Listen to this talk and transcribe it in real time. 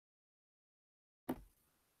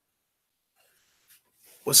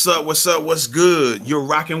What's up? What's up? What's good? You're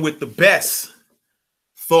rocking with the best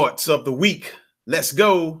thoughts of the week. Let's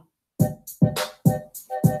go.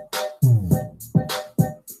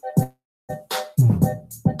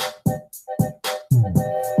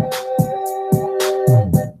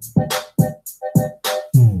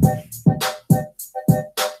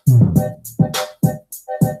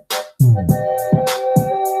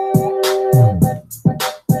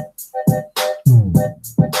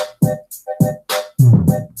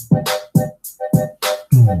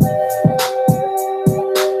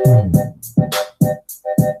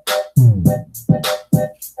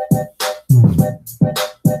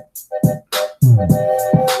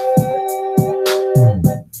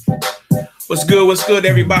 What's good? What's good,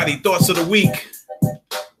 everybody? Thoughts of the week.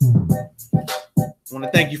 I want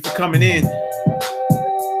to thank you for coming in.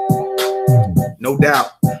 No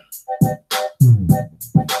doubt.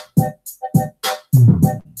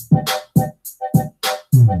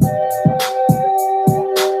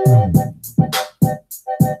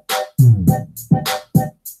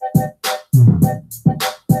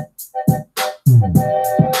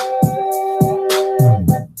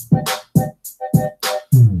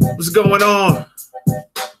 What's going on?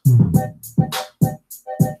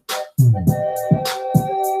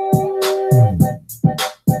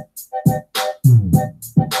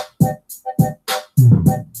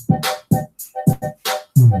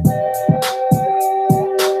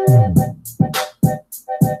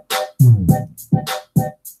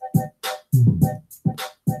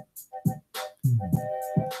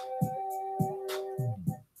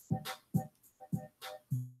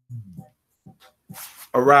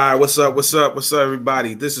 All right, what's up? What's up? What's up,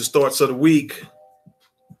 everybody? This is Thoughts of the Week.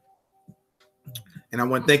 And I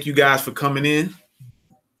want to thank you guys for coming in.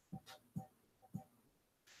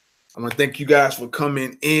 I want to thank you guys for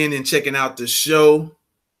coming in and checking out the show.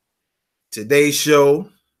 Today's show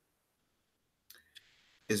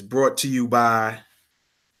is brought to you by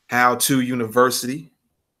How To University.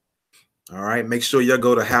 All right, make sure y'all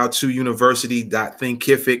go to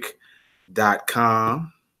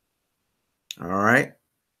howtouniversity.thinkific.com. All right,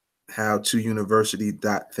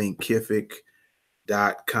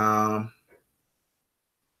 howtouniversity.thinkific.com.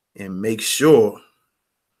 And make sure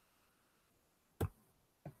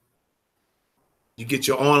you get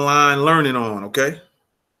your online learning on, okay?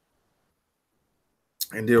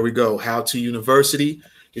 And there we go, How To University.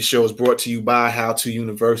 This show is brought to you by How To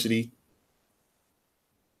University.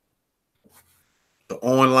 The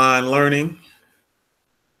online learning.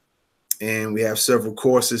 And we have several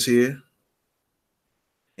courses here.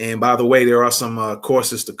 And by the way, there are some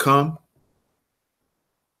courses to come.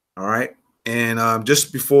 All right. And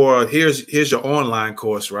just before, here's your online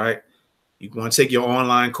course, right? You want to take your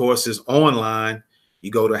online courses online. You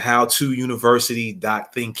go to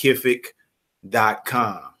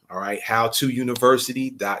howtouniversity.thinkific.com. All right.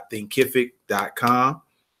 howtouniversity.thinkific.com.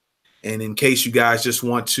 And in case you guys just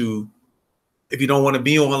want to, if you don't want to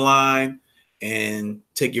be online and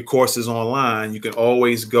take your courses online, you can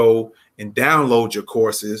always go and download your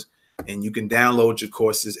courses. And you can download your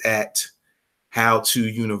courses at How To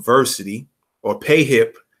University or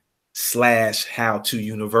PayHip/How To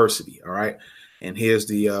University. All right. And here's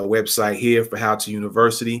the website here for How To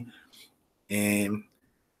University. And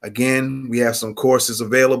again, we have some courses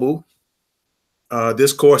available.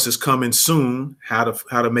 This course is coming soon, how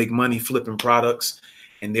to make money flipping products.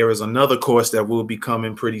 And there is another course that will be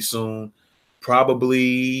coming pretty soon,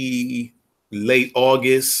 probably late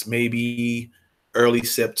August, maybe early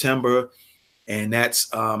September. And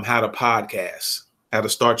that's how to podcast, how to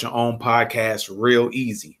start your own podcast real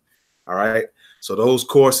easy. All right. So those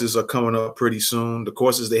courses are coming up pretty soon. The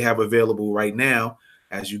courses they have available right now,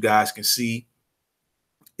 as you guys can see,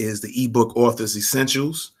 is the ebook Authors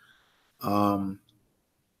Essentials, how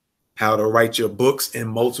to write your books in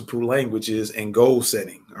multiple languages, and goal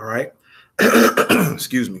setting. All right.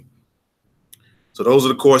 Excuse me. So those are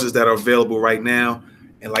the courses that are available right now.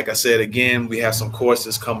 And like I said, again, we have some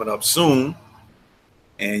courses coming up soon.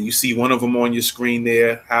 And you see one of them on your screen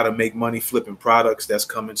there, how to make money flipping products. That's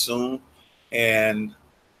coming soon. And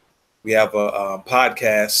we have a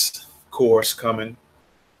podcast course coming.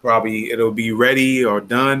 Probably it'll be ready or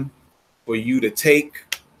done for you to take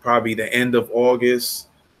probably the end of August,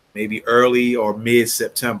 maybe early or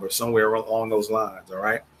mid-September, somewhere along those lines. All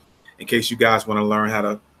right. In case you guys want to learn how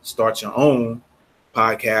to start your own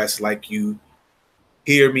podcast like you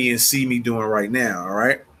hear me and see me doing right now. All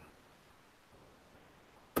right.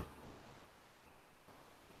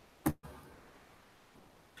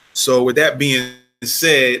 So with that being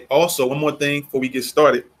said, also one more thing before we get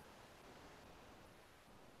started.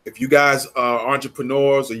 if you guys are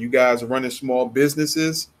entrepreneurs or you guys are running small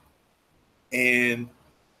businesses and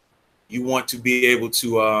you want to be able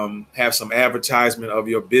to have some advertisement of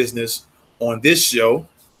your business on this show,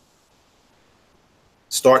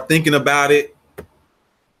 start thinking about it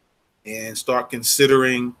and start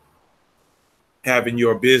considering having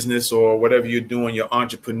your business or whatever you're doing, your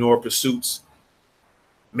entrepreneur pursuits,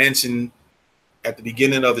 mentioned at the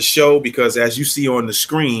beginning of the show, because as you see on the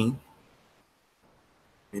screen,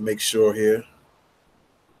 let me make sure here.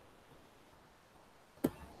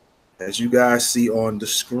 As you guys see on the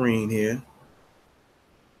screen here,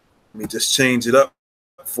 let me just change it up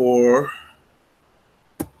for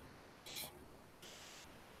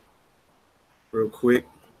real quick.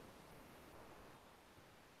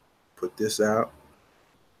 Put this out.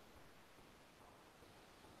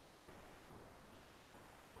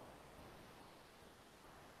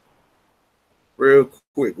 Real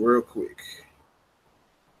quick.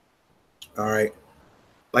 All right.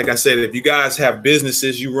 Like I said, if you guys have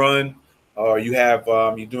businesses you run, or you have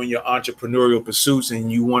you're doing your entrepreneurial pursuits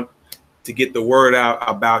and you want to get the word out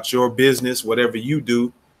about your business, whatever you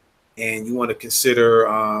do, and you want to consider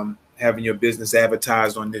having your business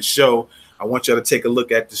advertised on this show, I want you to take a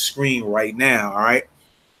look at the screen right now. All right.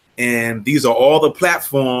 And these are all the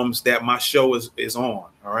platforms that my show is on.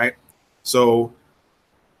 All right. So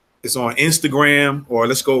it's on Instagram, or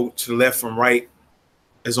let's go to the left from right.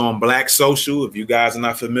 It's on Black Social. If you guys are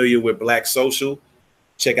not familiar with Black Social,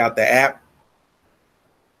 check out the app.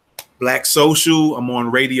 Black Social. I'm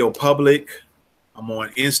on Radio Public. I'm on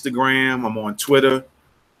Instagram. I'm on Twitter,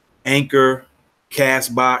 Anchor,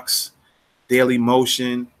 Castbox, Daily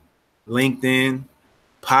Motion, LinkedIn,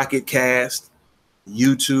 Pocket Cast,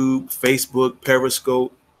 YouTube, Facebook,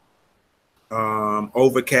 Periscope,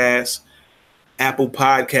 Overcast, Apple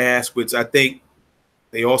Podcasts, which I think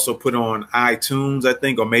they also put on iTunes, I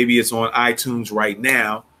think, or maybe it's on iTunes right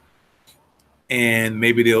now. And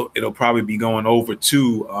maybe it'll probably be going over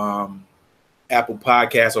to Apple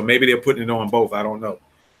Podcasts, or maybe they're putting it on both. I don't know.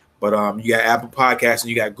 But you got Apple Podcasts and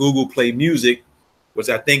you got Google Play Music, which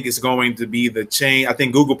I think is going to be the chain. I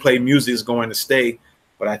think Google Play Music is going to stay,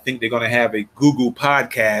 but I think they're going to have a Google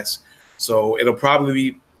Podcast. So it'll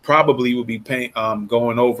probably will be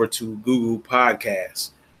going over to Google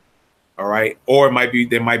Podcasts. All right. Or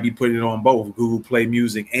they might be putting it on both Google Play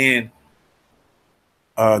Music and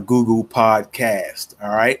Google Podcast.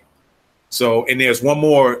 All right. So, and there's one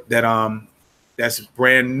more that that's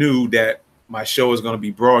brand new that my show is going to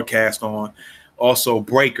be broadcast on, also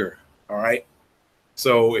Breaker. All right.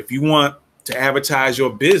 So if you want to advertise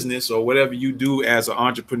your business or whatever you do as an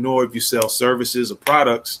entrepreneur, if you sell services or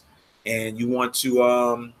products and you want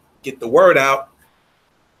to get the word out,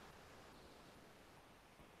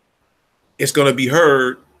 it's going to be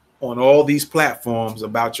heard on all these platforms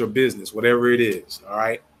about your business, whatever it is. All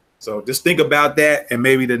right. So just think about that. And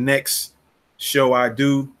maybe the next show I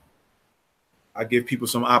do, I give people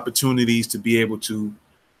some opportunities to be able to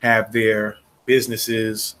have their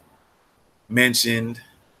businesses mentioned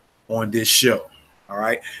on this show. All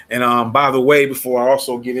right. And by the way, before I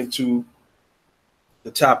also get into the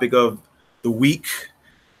topic of the week,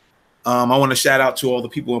 I want to shout out to all the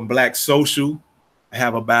people in Black Social. I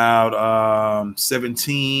have about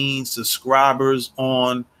 17 subscribers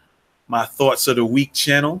on my Thoughts of the Week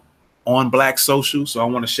channel on Black Social. So I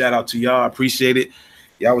want to shout out to y'all. I appreciate it.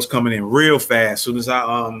 Y'all was coming in real fast. As soon as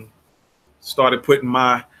I started putting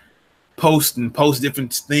my post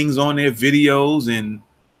different things on there, videos and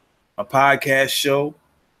a podcast show,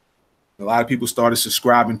 a lot of people started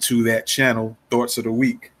subscribing to that channel, Thoughts of the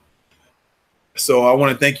Week. So I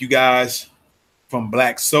want to thank you guys from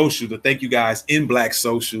Black Social, to thank you guys in Black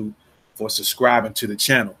Social for subscribing to the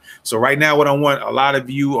channel. So right now, what I want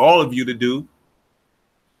all of you to do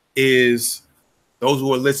is, those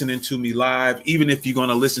who are listening to me live, even if you're going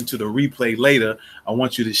to listen to the replay later, I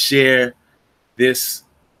want you to share this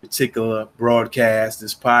particular broadcast,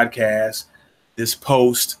 this podcast, this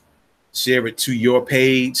post, share it to your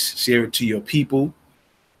page, share it to your people,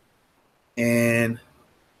 and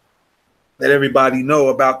let everybody know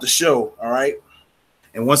about the show. All right.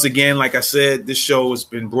 And once again, like I said, this show has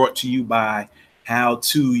been brought to you by How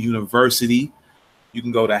To University. You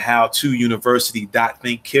can go to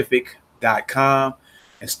howtouniversity.thinkific.com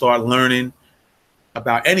and start learning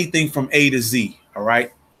about anything from A to Z. All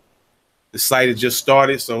right. The site has just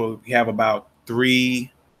started, so we have about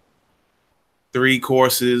three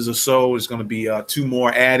courses or so. There's going to be 2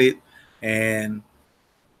 more added, and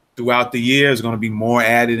throughout the year, there's going to be more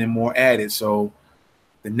added and more added. So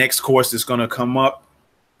the next course that's going to come up,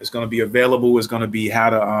 it's going to be available, is going to be how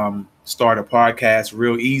to start a podcast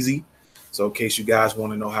real easy. So in case you guys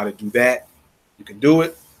want to know how to do that, you can do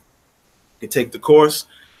it. You can take the course.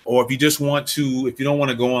 Or if you just want to, if you don't want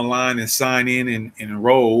to go online and sign in and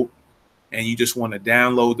enroll, and you just want to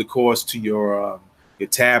download the course to your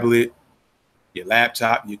tablet, your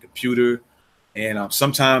laptop, your computer, and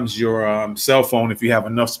sometimes your cell phone, if you have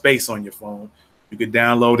enough space on your phone, you could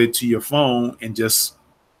download it to your phone and just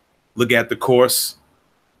look at the course,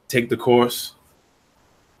 take the course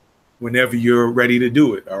whenever you're ready to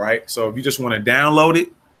do it. All right. So if you just want to download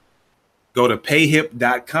it, go to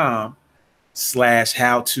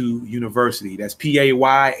payhip.com/howtouniversity. That's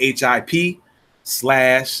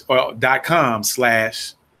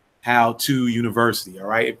PAYHIP.com/howtouniversity. All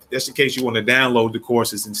right. If that's in case you want to download the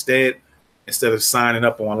courses instead of signing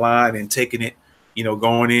up online and taking it,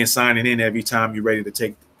 going in, signing in every time you're ready to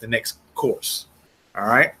take the next course. All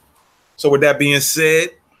right. So with that being said,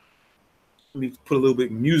 let me put a little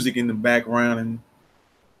bit of music in the background and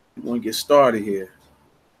we're going to get started here.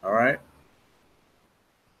 All right.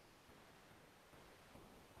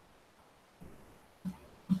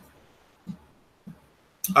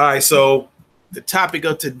 All right. So the topic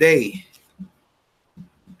of today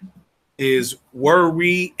is, were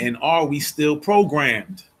we and are we still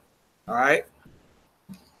programmed? All right.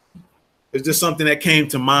 It's just something that came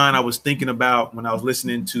to mind. I was thinking about when I was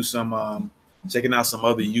listening to some, checking out some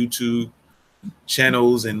other YouTube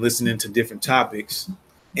channels and listening to different topics.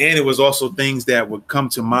 And it was also things that would come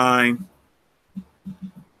to mind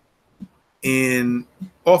in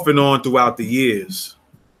off and on throughout the years.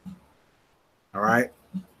 All right.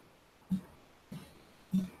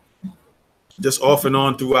 Just off and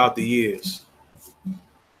on throughout the years.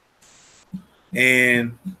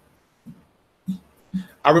 And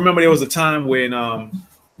I remember there was a time when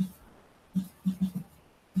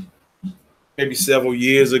maybe several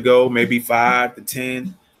years ago, maybe 5 to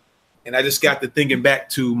 10. And I just got to thinking back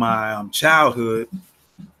to my childhood,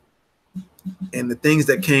 and the things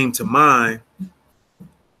that came to mind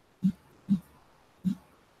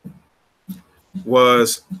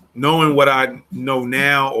was knowing what I know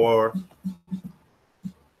now, or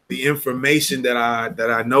the information that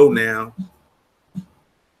I know now.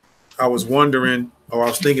 I was wondering, or I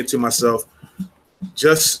was thinking to myself,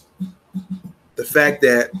 just the fact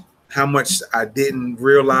that how much I didn't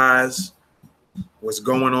realize was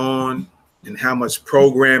going on and how much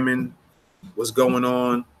programming was going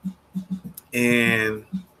on. And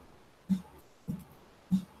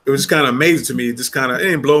it was just kind of amazing to me. It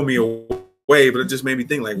didn't blow me away, but it just made me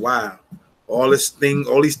think like, wow, all these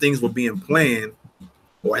things were being planned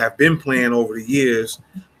or have been planned over the years.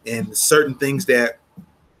 And certain things that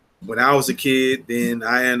when I was a kid, then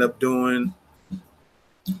I end up doing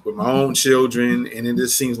with my own children. And it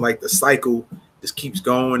just seems like the cycle just keeps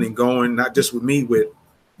going and going, not just with me, with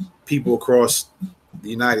people across the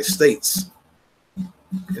United States.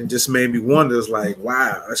 And it just made me wonder, it's like,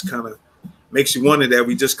 wow, that's kind of makes you wonder that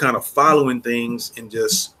we just kind of following things and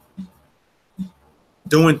just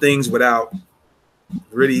doing things without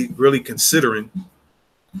really considering,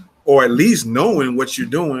 or at least knowing what you're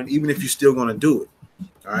doing, even if you're still going to do it.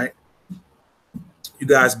 All right. You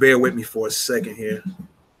guys bear with me for a second here.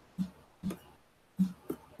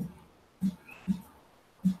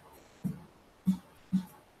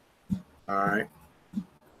 All right.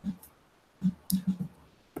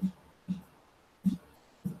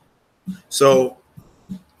 So,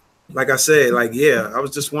 like I said, I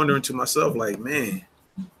was just wondering to myself, like, man,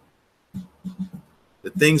 the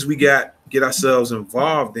things we get ourselves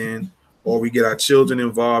involved in, or we get our children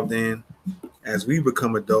involved in as we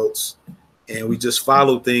become adults, and we just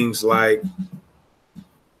follow things like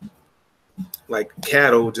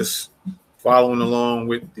cattle, just following along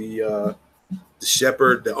with the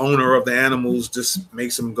shepherd, the owner of the animals, just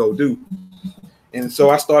makes them go do. And so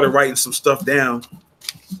I started writing some stuff down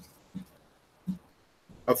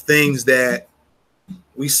of things that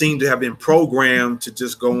we seem to have been programmed to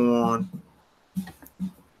just go on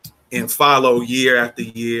and follow year after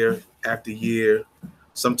year after year.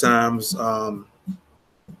 Sometimes, for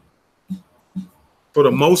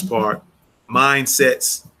the most part,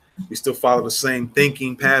 mindsets, we still follow the same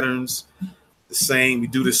thinking patterns, we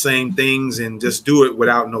do the same things and just do it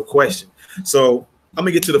without no question. So I'm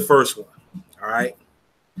gonna get to the first one. All right.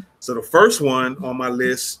 So the first one on my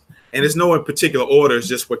list, and it's no in particular order, it's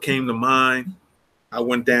just what came to mind. I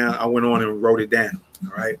went on and wrote it down.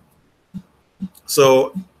 All right.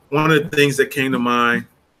 So one of the things that came to mind,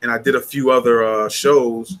 and I did a few other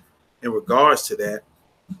shows in regards to that,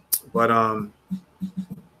 but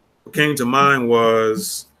what came to mind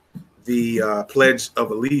was the Pledge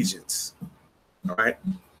of Allegiance. All right.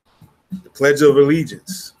 The Pledge of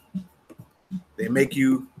Allegiance. They make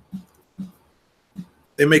you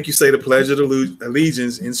they make you say the Pledge of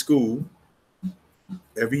Allegiance in school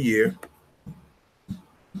every year,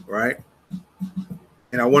 right?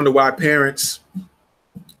 And I wonder why parents,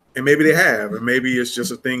 and maybe they have, and maybe it's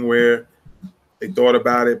just a thing where they thought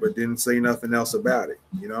about it but didn't say nothing else about it,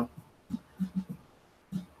 you know?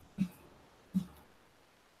 It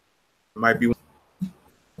might be.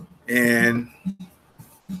 And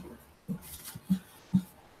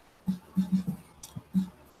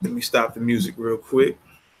let me stop the music real quick.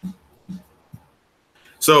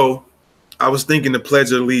 So I was thinking the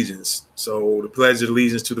Pledge of Allegiance. So the Pledge of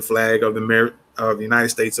Allegiance to the flag of the United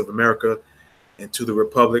States of America and to the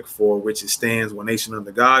republic for which it stands, one nation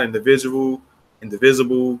under God, indivisible, and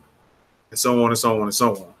so on and so on and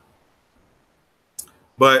so on.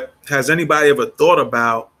 But has anybody ever thought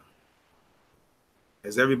about,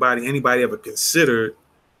 anybody ever considered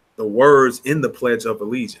the words in the Pledge of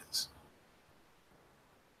Allegiance?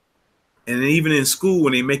 And even in school,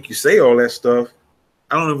 when they make you say all that stuff,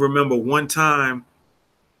 I don't even remember one time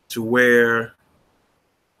to where,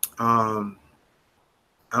 I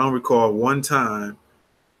don't recall one time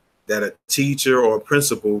that a teacher or a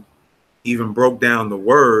principal even broke down the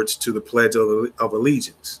words to the Pledge of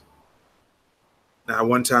Allegiance. Not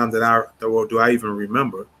one time do I even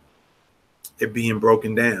remember it being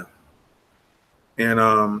broken down. And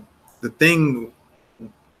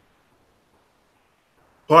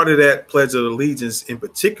part of that Pledge of Allegiance in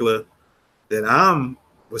particular that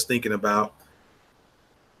was thinking about,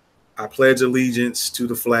 I pledge allegiance to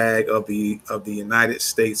the flag of the United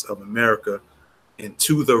States of America and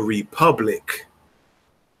to the republic.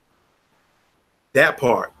 That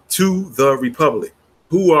part, to the republic.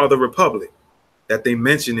 Who are the republic that they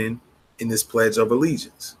mentioning in this Pledge of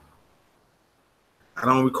Allegiance? I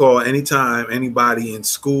don't recall any time anybody in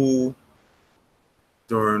school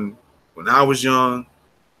when I was young,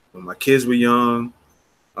 when my kids were young,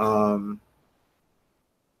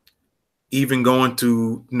 even going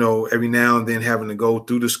to, every now and then having to go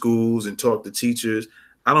through the schools and talk to teachers.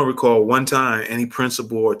 I don't recall one time any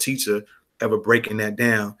principal or teacher ever breaking that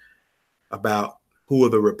down about who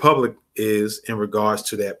the republic is in regards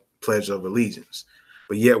to that Pledge of Allegiance.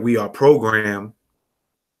 But yet we are programmed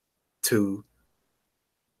to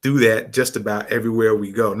do that just about everywhere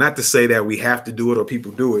we go. Not to say that we have to do it or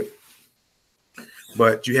people do it,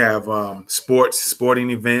 but you have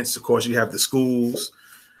sporting events. Of course, you have the schools.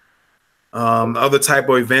 Other type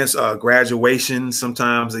of events, graduation,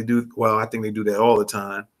 sometimes they do. Well, I think they do that all the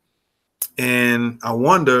time. And I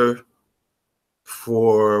wonder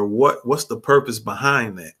for what's the purpose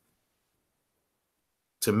behind that?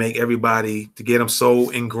 To make everybody, to get them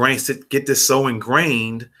so ingrained, get this so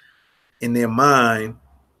ingrained in their mind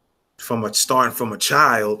starting from a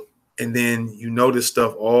child, and then this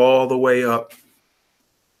stuff all the way up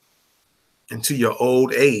into your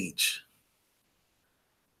old age.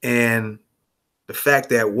 And the fact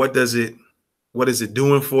that what is it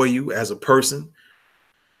doing for you as a person?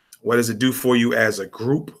 What does it do for you as a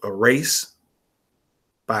group, a race,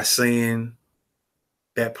 by saying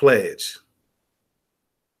that pledge?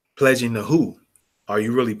 Pledging to who? Are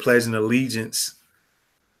you really pledging allegiance?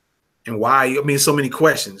 And why? I mean, so many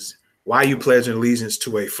questions. Why are you pledging allegiance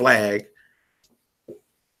to a flag?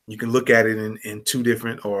 You can look at it in two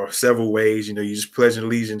different or several ways. You just pledging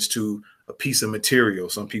allegiance to a piece of material.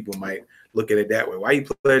 Some people might look at it that way. Why are you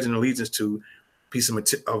pledging allegiance to a piece of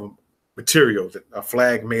material, a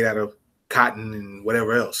flag made out of cotton and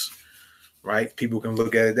whatever else, right? People can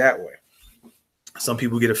look at it that way. Some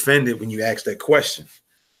people get offended when you ask that question,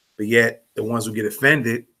 but yet the ones who get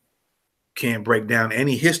offended can't break down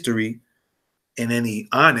any history and any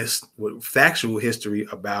honest, factual history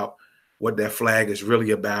about what that flag is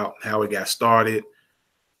really about, how it got started,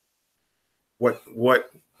 what's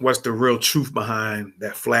the real truth behind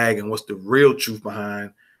that flag, and what's the real truth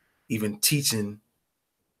behind even teaching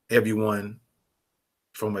everyone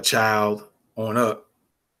from a child on up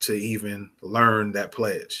to even learn that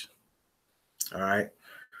pledge. All right.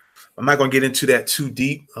 I'm not going to get into that too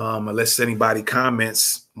deep unless anybody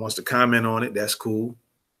wants to comment on it. That's cool.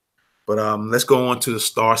 But let's go on to the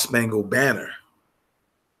Star Spangled Banner.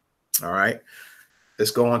 All right.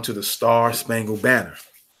 Let's go on to the Star Spangled Banner.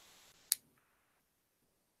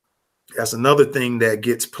 That's another thing that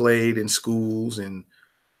gets played in schools and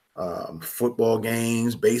football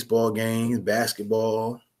games, baseball games,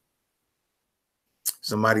 basketball.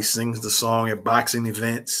 Somebody sings the song at boxing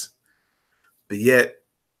events. But yet,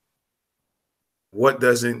 what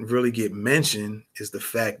doesn't really get mentioned is the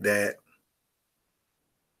fact that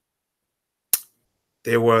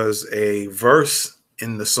there was a verse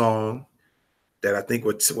in the song that I think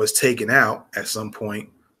was taken out at some point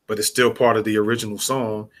but it's still part of the original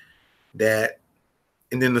song.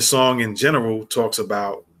 And then the song in general talks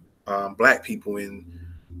about Black people, and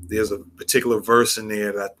there's a particular verse in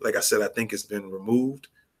there that, like I said, I think it's been removed,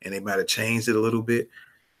 and they might have changed it a little bit,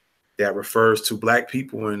 that refers to Black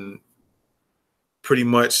people and pretty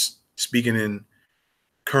much, speaking in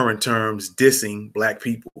current terms, dissing Black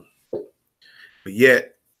people. But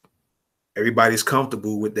yet everybody's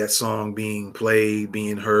comfortable with that song being played,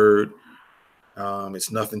 being heard.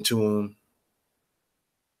 It's nothing to them.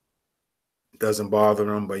 It doesn't bother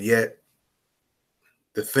them. But yet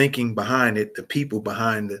the thinking behind it, the people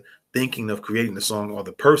behind the thinking of creating the song, or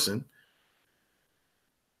the person,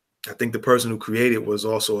 I think the person who created was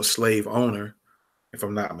also a slave owner, if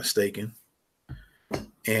I'm not mistaken.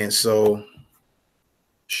 And so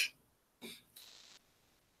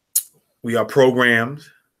we are programmed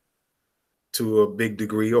to a big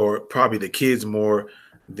degree, or probably the kids more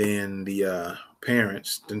than the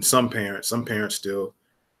parents, than some parents. Some parents still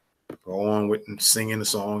go on with and singing the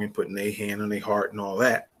song and putting their hand on their heart and all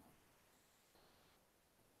that.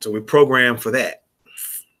 So we're programmed for that,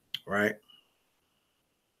 right?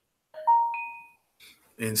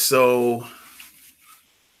 And so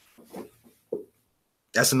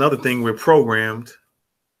that's another thing we're programmed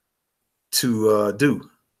to do.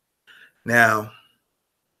 Now,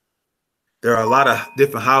 there are a lot of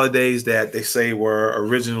different holidays that they say were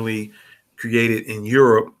originally created in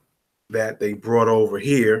Europe that they brought over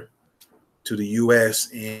here to the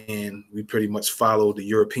US, and we pretty much followed the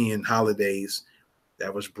European holidays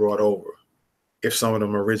that was brought over. If some of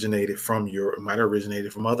them originated from Europe, it might have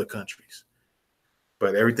originated from other countries.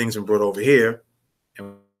 But everything's been brought over here,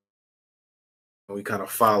 and we kind of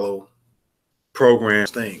follow programs,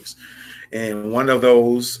 things. And one of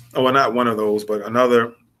those, well, not one of those, but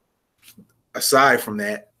another, aside from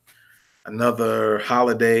that, another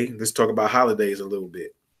holiday, let's talk about holidays a little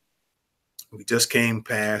bit. We just came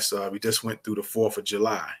past, we just went through the 4th of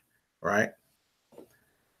July, right?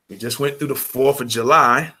 We just went through the 4th of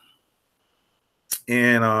July.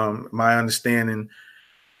 And my understanding,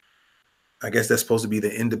 I guess that's supposed to be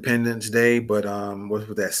the Independence Day, but what was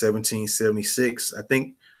that, 1776? I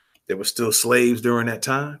think there were still slaves during that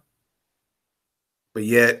time. But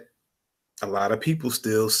yet, a lot of people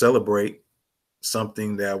still celebrate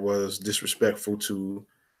something that was disrespectful to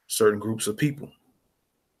certain groups of people.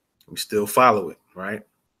 We still follow it, right?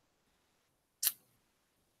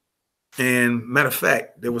 And matter of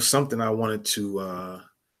fact, there was something I wanted to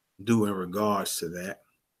do in regards to that.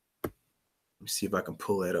 Let me see if I can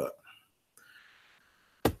pull that up.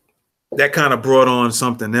 That kind of brought on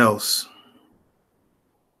something else.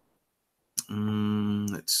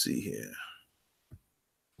 Let's see here.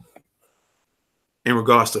 In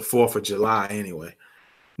regards to 4th of July, anyway.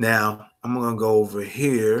 Now, I'm going to go over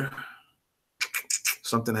here.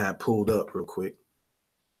 Something I had pulled up real quick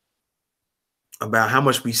about how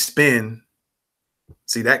much we spend.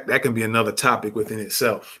 See, that can be another topic within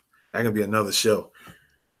itself. That can be another show.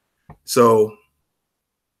 So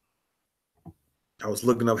I was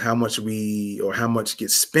looking up how much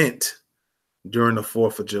gets spent during the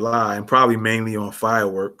 4th of July, and probably mainly on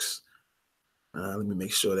fireworks. Let me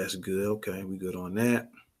make sure that's good. Okay, we good on that.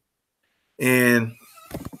 And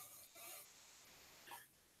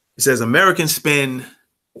it says Americans spend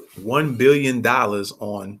 $1 billion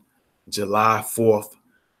on July 4th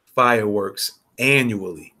fireworks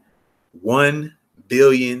annually. $1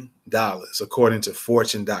 billion, according to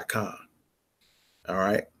Fortune.com. All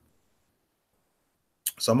right.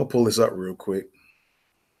 So I'm going to pull this up real quick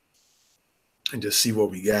and just see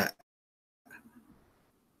what we got.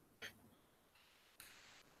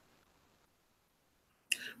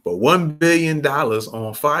 But $1 billion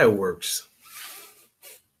on fireworks.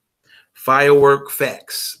 Firework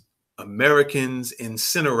facts. Americans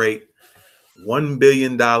incinerate $1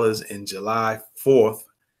 billion in July 4th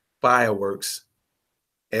fireworks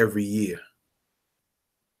every year.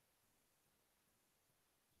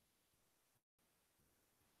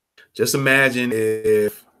 Just imagine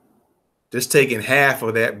if just taking half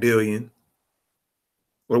of that billion,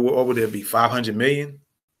 what would there be, 500 million?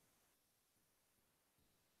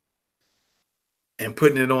 And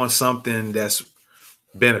putting it on something that's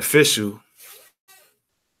beneficial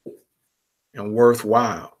and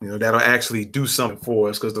worthwhile, that'll actually do something for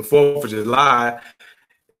us. Because the 4th of July,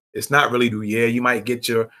 it's not really due. Yeah, you might get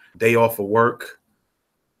your day off of work,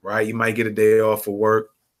 right? You might get a day off of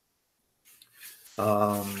work.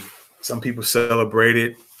 Some people celebrate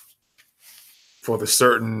it for the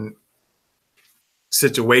certain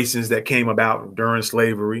situations that came about during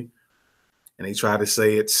slavery. And they try to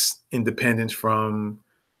say it's independence from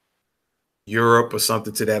Europe or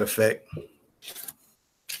something to that effect.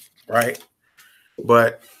 right?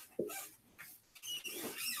 But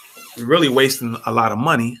we're really wasting a lot of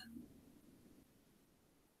money.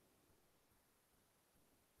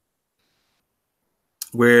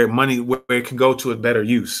 Where it can go to a better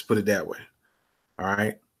use, put it that way. All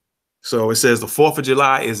right. So it says the 4th of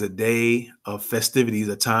July is a day of festivities,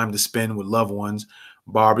 a time to spend with loved ones,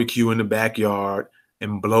 barbecue in the backyard,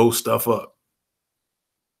 and blow stuff up.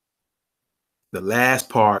 The last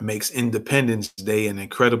part makes Independence Day an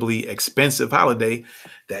incredibly expensive holiday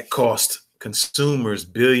that costs consumers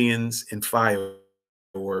billions in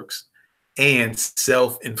fireworks and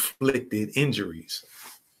self-inflicted injuries.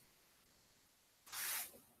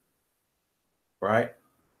 Right?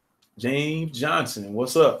 James Johnson,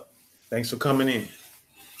 what's up? Thanks for coming in.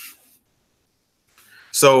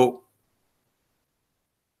 So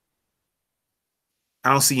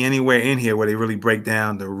I don't see anywhere in here where they really break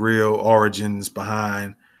down the real origins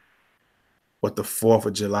behind what the 4th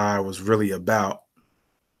of July was really about.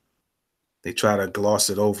 They try to gloss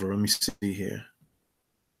it over. Let me see here.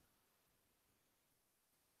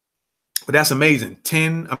 But that's amazing.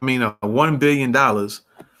 $1 billion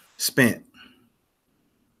spent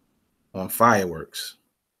on fireworks.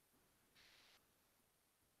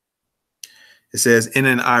 It says, in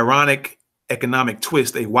an ironic economic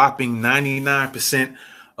twist, a whopping 99%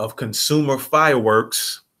 of consumer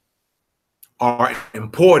fireworks are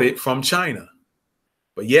imported from China.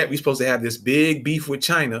 But yet we're supposed to have this big beef with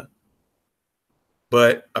China.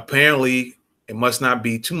 But apparently it must not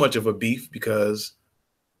be too much of a beef because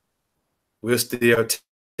we're still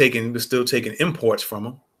taking imports from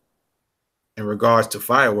them in regards to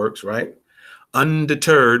fireworks, right?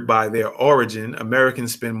 Undeterred by their origin,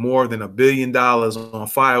 Americans spend more than $1 billion on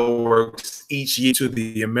fireworks each year to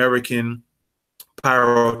the American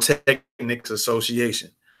Pyrotechnics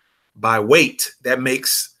Association. By weight, that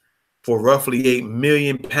makes for roughly 8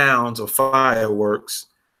 million pounds of fireworks,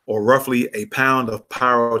 or roughly a pound of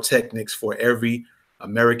pyrotechnics for every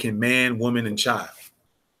American man, woman, and child.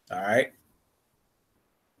 All right.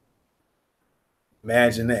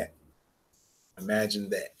 Imagine that. Imagine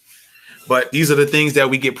that. But these are the things that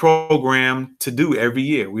we get programmed to do every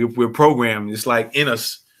year. We're programmed. It's like in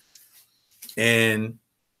us. And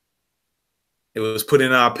it was put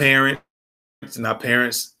in our parents, and our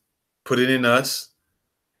parents put it in us.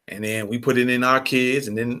 And then we put it in our kids,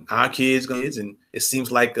 and then our kids, and it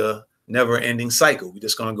seems like a never-ending cycle. We're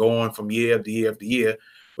just going to go on from year after year after year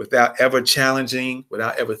without ever challenging,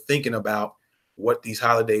 without ever thinking about what these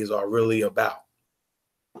holidays are really about.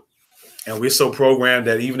 And we're so programmed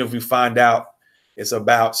that even if we find out it's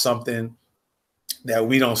about something that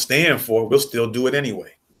we don't stand for, we'll still do it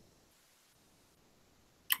anyway.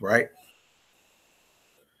 Right?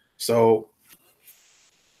 So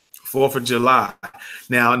 4th of July.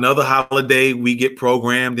 Now, another holiday we get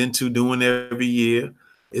programmed into doing every year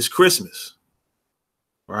is Christmas.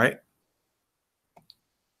 Right?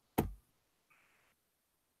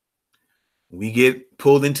 We get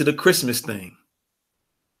pulled into the Christmas thing.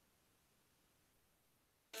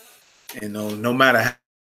 And no matter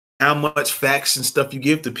how much facts and stuff you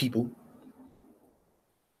give to people,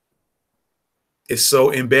 it's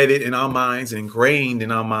so embedded in our minds and ingrained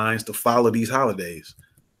in our minds to follow these holidays.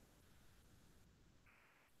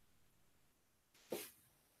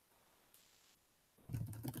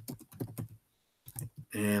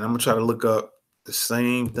 And I'm going to try to look up the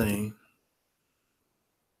same thing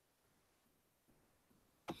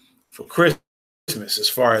for Christmas as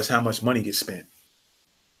far as how much money gets spent.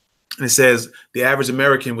 And it says the average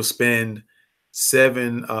American will spend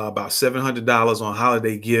about $700 on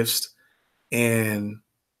holiday gifts and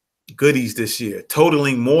goodies this year,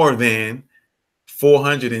 totaling more than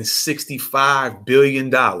 $465 billion.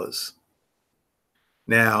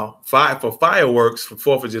 Now, for fireworks for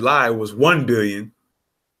 4th of July was $1 billion.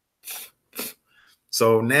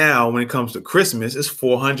 So now when it comes to Christmas, it's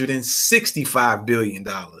 $465 billion.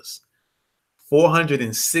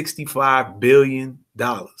 $465 billion.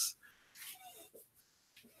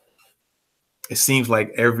 It seems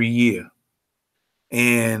like every year.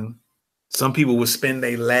 And some people will spend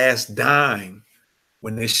their last dime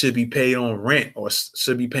when they should be paid on rent or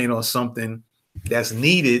should be paying on something that's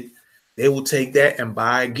needed. They will take that and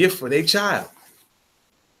buy a gift for their child.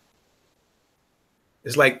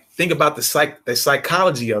 It's like, think about the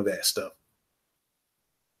psychology of that stuff.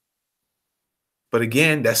 But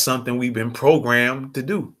again, that's something we've been programmed to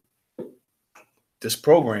do. Just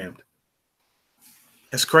programmed.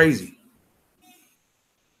 That's crazy.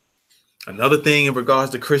 Another thing in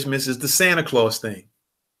regards to Christmas is the Santa Claus thing.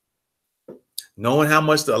 Knowing how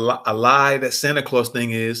much a lie that Santa Claus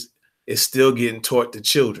thing is still getting taught to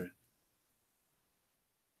children.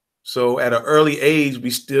 So at an early age, we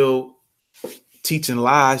still teaching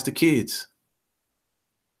lies to kids.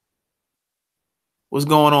 What's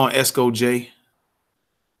going on, Esco J?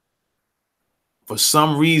 For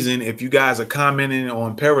some reason, if you guys are commenting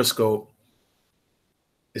on Periscope,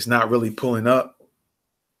 it's not really pulling up.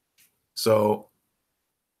 So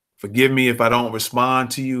forgive me if I don't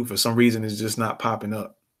respond to you. For some reason, it's just not popping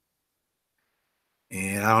up.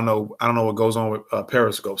 And I don't know what goes on with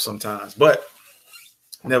Periscope sometimes, but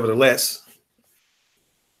nevertheless,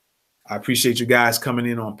 I appreciate you guys coming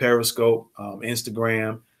in on Periscope,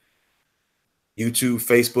 Instagram, YouTube,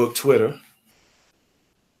 Facebook, Twitter.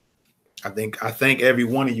 I thank every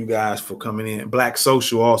one of you guys for coming in. Black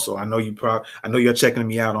Social also. I know you're checking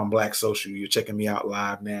me out on Black Social. You're checking me out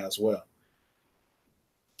live now as well.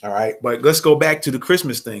 All right, but let's go back to the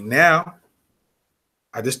Christmas thing. Now,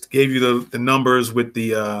 I just gave you the numbers with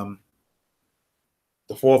the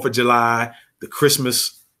 4th of July, the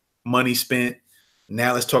Christmas money spent.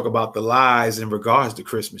 Now let's talk about the lies in regards to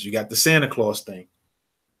Christmas. You got the Santa Claus thing.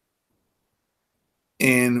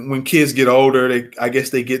 And when kids get older, I guess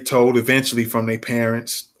they get told eventually from their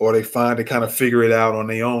parents, or they kind of figure it out on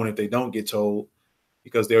their own if they don't get told,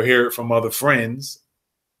 because they'll hear it from other friends,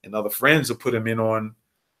 and other friends will put them in on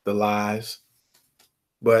the lies.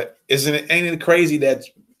 But ain't it crazy that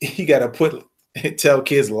you got to tell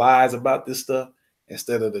kids lies about this stuff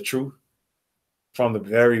instead of the truth from the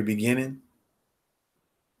very beginning?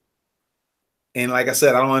 And like I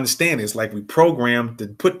said, I don't understand. It's like we programmed to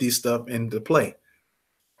put these stuff into play.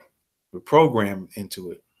 We're programmed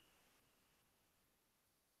into it.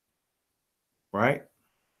 Right?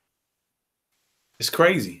 It's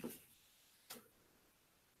crazy.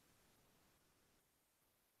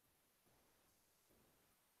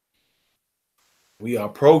 We are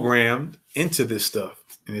programmed into this stuff,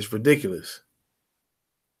 and it's ridiculous.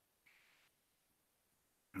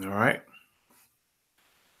 All right.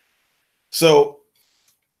 So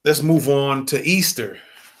let's move on to Easter.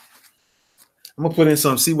 I'm gonna put in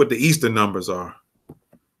see what the Easter numbers are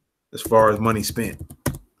as far as money spent.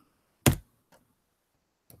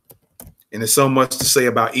 And there's so much to say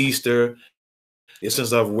about Easter, the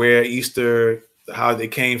sense of where Easter, how they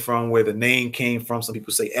came from, where the name came from. Some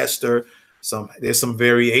people say Esther. There's some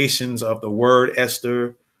variations of the word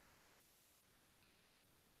Esther.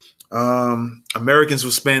 Americans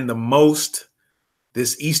will spend the most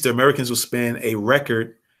this Easter. Americans will spend a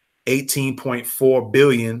record $18.4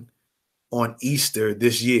 billion on Easter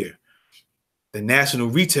this year. The National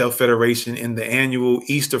Retail Federation in the annual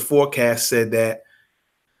Easter forecast said that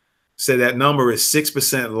number is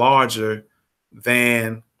 6% larger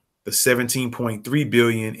than the 17.3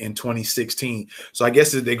 billion in 2016. So I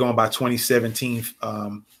guess they're going by 2017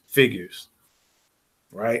 figures,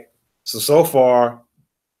 right? So far,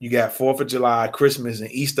 you got 4th of July, Christmas,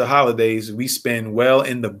 and Easter holidays. We spend well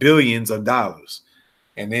in the billions of dollars.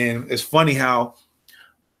 And then it's funny how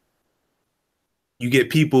you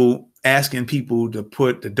get people asking people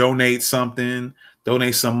to donate some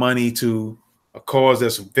money to a cause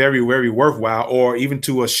that's very, very worthwhile, or even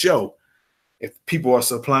to a show. If people are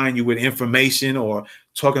supplying you with information or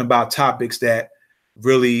talking about topics that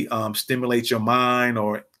really stimulate your mind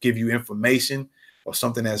or give you information or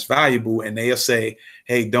something that's valuable, and they'll say,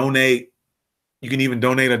 hey, donate. You can even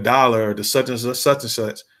donate $1 to such and such, such and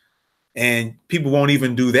such. And people won't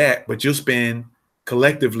even do that, but you'll spend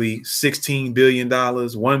collectively $16 billion,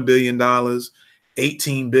 $1 billion,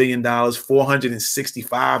 $18 billion,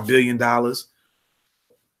 $465 billion.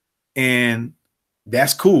 And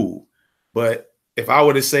that's cool. But if I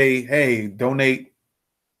were to say, hey, donate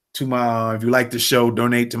to my, if you like the show,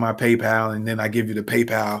 donate to my PayPal, and then I give you the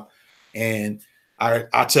PayPal, and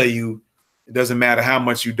I tell you, it doesn't matter how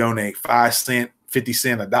much you donate, 5 cents, 50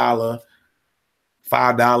 cents, $1, $5,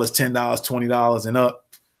 $10, $20 and up.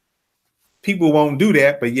 People won't do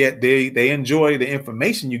that, but yet they enjoy the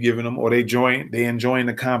information you're giving them, or they enjoying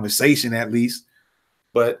the conversation at least.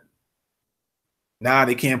 But now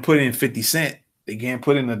they can't put in 50 cents. They can't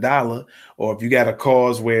put in $1. Or if you got a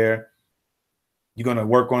cause where you're going to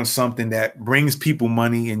work on something that brings people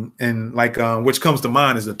money, and like which comes to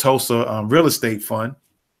mind is the Tulsa real estate fund.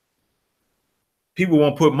 People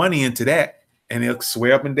won't put money into that, and they'll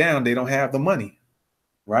swear up and down they don't have the money,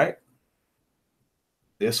 right?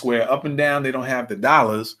 They'll swear up and down they don't have the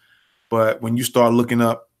dollars. But when you start looking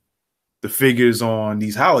up the figures on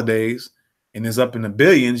these holidays, and it's up in the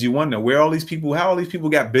billions, you wonder how all these people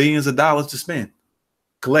got billions of dollars to spend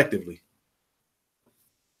collectively.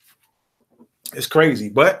 It's crazy.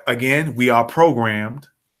 But again, we are programmed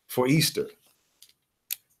for Easter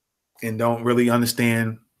and don't really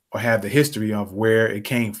understand or have the history of where it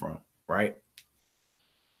came from, right?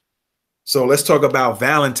 So let's talk about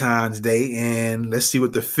Valentine's Day, and let's see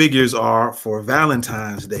what the figures are for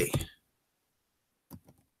Valentine's Day.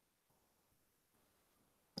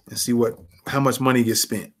 And see how much money gets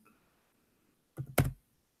spent.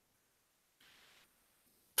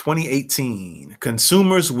 2018,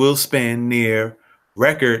 consumers will spend near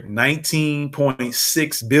record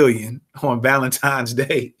 $19.6 billion on Valentine's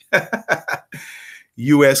Day.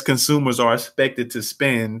 U.S. consumers are expected to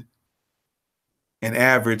spend an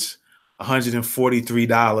average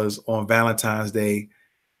 $143 on Valentine's Day,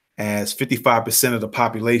 as 55% of the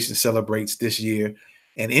population celebrates this year,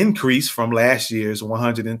 an increase from last year's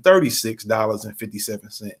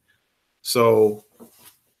 $136.57. So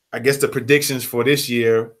I guess the predictions for this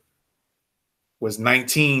year was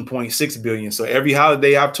 19.6 billion. So every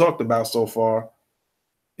holiday I've talked about so far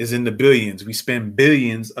is in the billions. We spend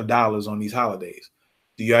billions of dollars on these holidays.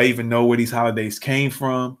 Do y'all even know where these holidays came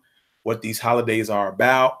from? What these holidays are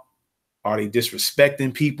about? Are they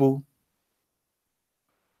disrespecting people?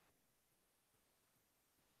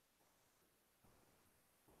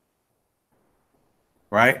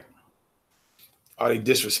 Right? Are they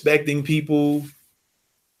disrespecting people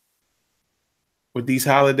with these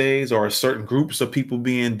holidays, or certain groups of people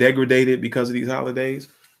being degraded because of these holidays?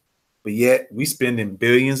 But yet we spending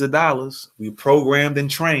billions of dollars. We programmed and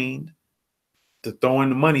trained to throw in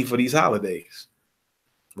the money for these holidays,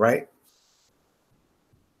 right?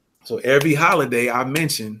 So every holiday I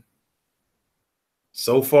mentioned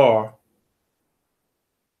so far,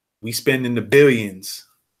 we spend in the billions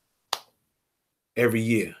every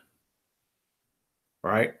year,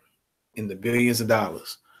 right? In the billions of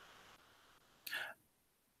dollars.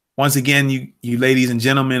 Once again, you ladies and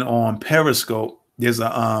gentlemen on Periscope, there's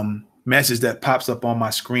a message that pops up on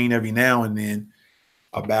my screen every now and then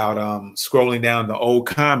about scrolling down the old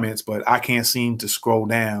comments, but I can't seem to scroll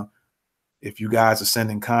down if you guys are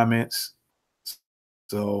sending comments.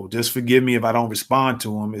 So just forgive me if I don't respond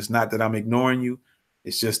to them. It's not that I'm ignoring you.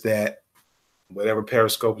 It's just that whatever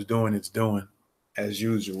Periscope is doing, it's doing as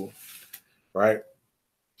usual, right?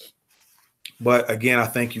 But again, I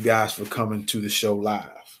thank you guys for coming to the show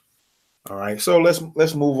live. All right, so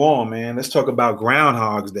let's move on, man. Let's talk about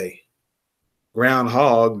Groundhog's Day.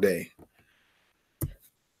 Groundhog Day.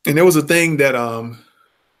 And there was a thing that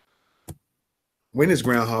when is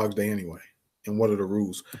Groundhog Day anyway? And what are the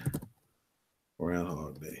rules?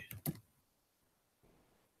 Groundhog Day.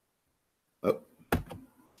 Oh.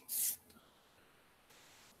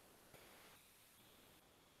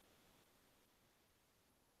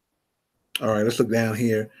 All right, let's look down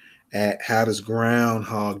here at how does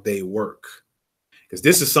Groundhog Day work? Because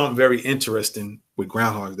this is something very interesting with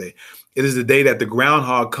Groundhog Day. It is the day that the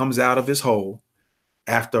groundhog comes out of his hole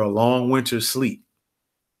after a long winter's sleep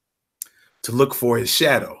to look for his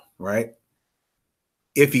shadow, right?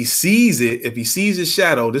 If he sees his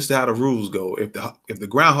shadow, this is how the rules go. If the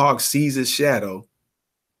groundhog sees his shadow,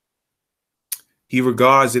 he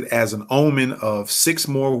regards it as an omen of 6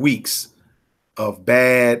 more weeks of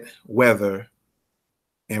bad weather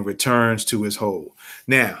and returns to his hole.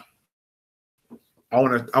 Now, I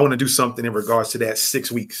want to do something in regards to that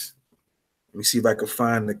 6 weeks. Let me see if I can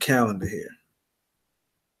find the calendar here.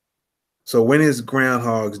 So when is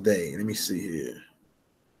Groundhog's Day? Let me see here.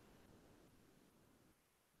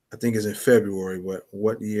 I think it's in February.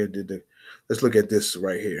 What year did let's look at this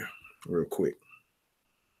right here real quick.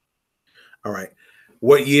 All right.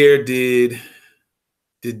 What year did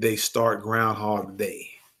they start Groundhog Day?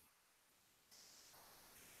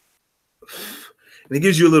 And it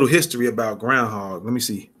gives you a little history about groundhog. Let me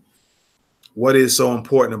see. What is so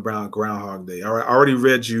important about Groundhog Day? All right, I already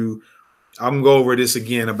read you. I'm gonna go over this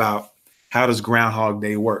again about how does Groundhog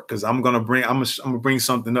Day work, because I'm gonna bring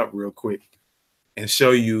something up real quick and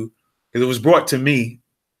show you, because it was brought to me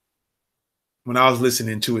when I was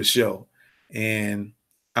listening to a show, and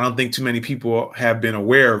I don't think too many people have been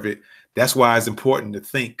aware of it. That's why it's important to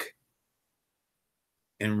think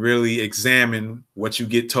and really examine what you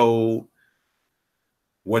get told,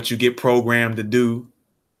 what you get programmed to do,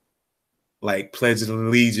 like pledging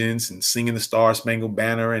allegiance and singing the Star Spangled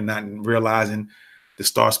Banner and not realizing the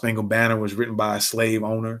Star Spangled Banner was written by a slave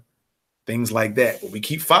owner, things like that. But we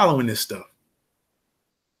keep following this stuff.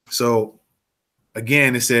 So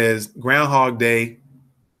again, it says Groundhog Day.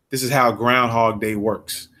 This is how Groundhog Day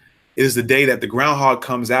works. It is the day that the groundhog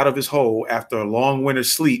comes out of his hole after a long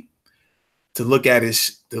winter's sleep to look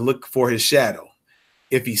for his shadow.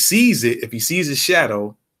 If he sees his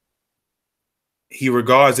shadow, he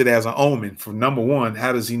regards it as an omen. For number one,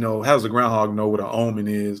 how does the groundhog know what an omen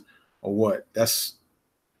is or what? That's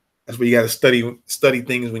where you got to study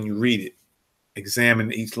things when you read it.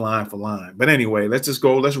 examine each line for line. But anyway, let's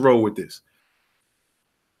roll with this.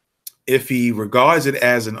 If he regards it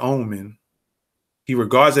as an omen, he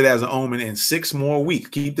regards it as an omen in 6 more weeks.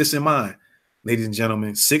 Keep this in mind, ladies and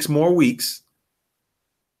gentlemen, 6 more weeks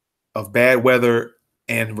of bad weather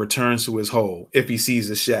and returns to his hole if he sees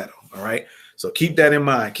a shadow. All right. So keep that in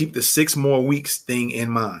mind. Keep the 6 more weeks thing in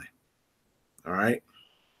mind. All right.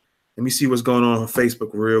 Let me see what's going on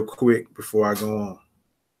Facebook real quick before I go on.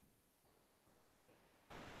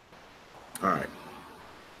 All right.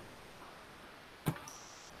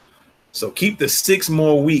 So keep the 6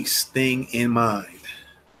 more weeks thing in mind.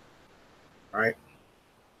 All right.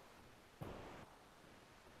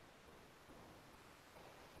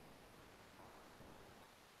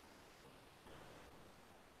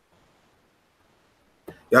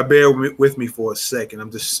 Y'all bear with me for a second. I'm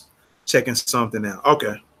just checking something out.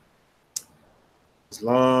 Okay. As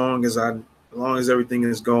long as everything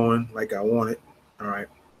is going like I want it. All right.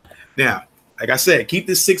 Now, like I said, keep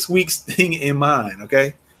this 6 weeks thing in mind.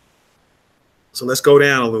 Okay. So let's go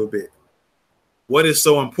down a little bit. What is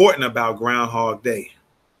so important about Groundhog Day?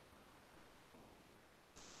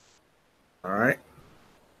 All right.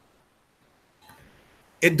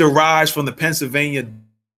 It derives from the Pennsylvania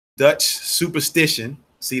Dutch superstition.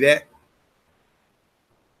 See that?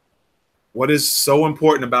 What is so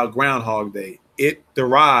important about Groundhog Day? It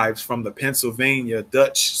derives from the Pennsylvania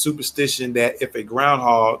Dutch superstition that if a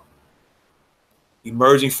groundhog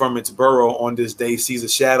emerging from its burrow on this day sees a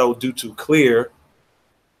shadow due to clear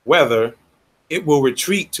weather, it will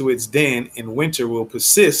retreat to its den and winter will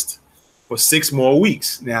persist for 6 more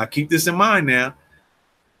weeks. Now, keep this in mind now.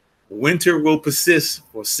 Winter will persist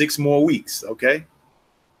for 6 more weeks, okay?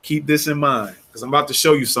 Keep this in mind because I'm about to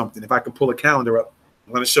show you something. If I can pull a calendar up,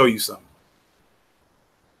 I'm going to show you something.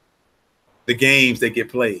 The games that get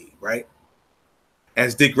played, right?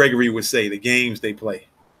 As Dick Gregory would say, the games they play.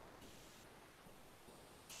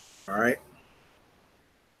 All right.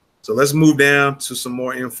 So let's move down to some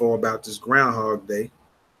more info about this Groundhog Day.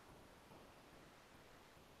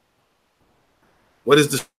 What is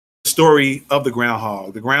the story of the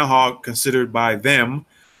groundhog? The groundhog, considered by them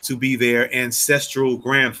to be their ancestral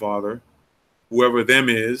grandfather, whoever them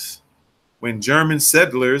is, when German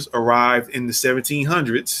settlers arrived in the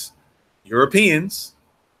 1700s, Europeans,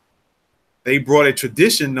 they brought a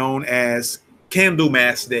tradition known as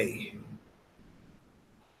Candlemas Day,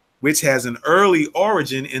 which has an early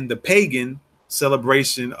origin in the pagan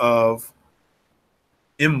celebration of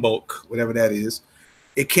Imbolc, whatever that is.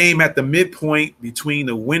 It came at the midpoint between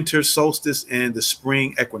the winter solstice and the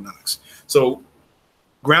spring equinox. So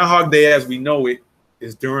Groundhog Day, as we know it,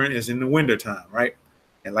 is in the winter time, right?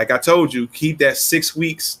 And like I told you, keep that 6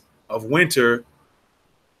 weeks of winter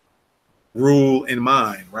rule in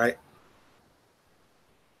mind, right?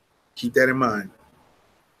 Keep that in mind.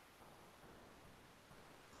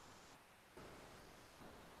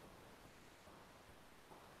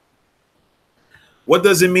 What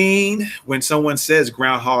does it mean when someone says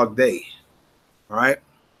Groundhog Day? All right.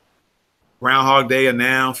 Groundhog Day, a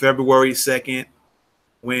noun, February 2nd,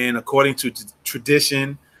 when, according to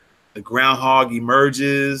tradition, the groundhog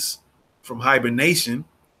emerges from hibernation.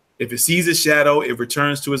 If it sees a shadow, it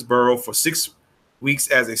returns to its burrow for 6 weeks,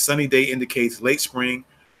 as a sunny day indicates late spring,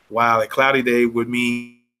 while a cloudy day would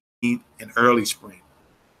mean an early spring.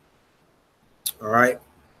 All right.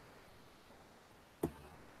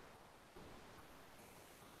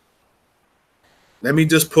 Let me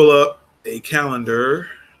just pull up a calendar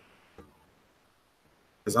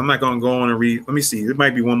because I'm not going to go on and read. Let me see. There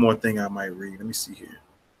might be one more thing I might read. Let me see here.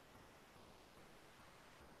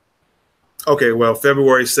 Okay, well,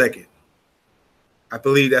 February 2nd. I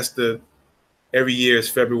believe that's every year is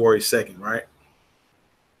February 2nd, right?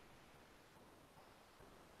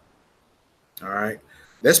 All right.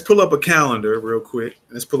 Let's pull up a calendar real quick.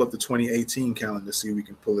 Let's pull up the 2018 calendar, see if we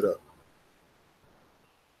can pull it up.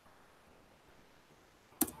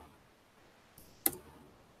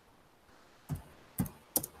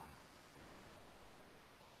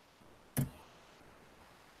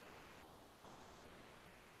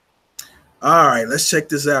 All right, let's check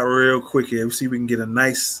this out real quick here. We'll see if we can get a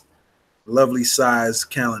nice, lovely size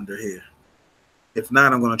calendar here. If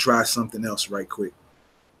not, I'm going to try something else right quick.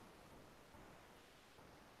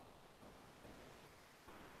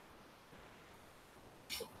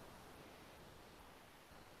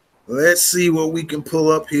 Let's see what we can pull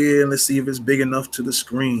up here, and let's see if it's big enough to the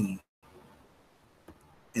screen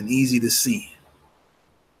and easy to see.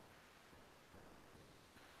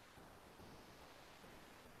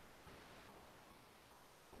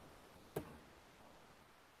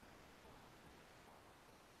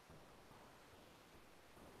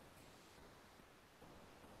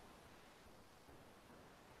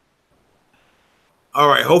 All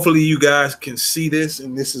right, hopefully you guys can see this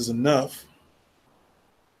and this is enough.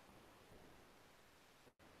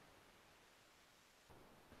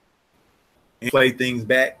 And play things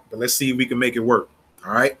back, but let's see if we can make it work.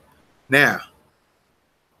 All right. Now,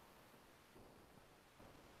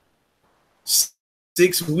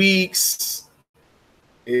 6 weeks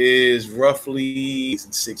is roughly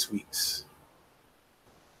 6 weeks.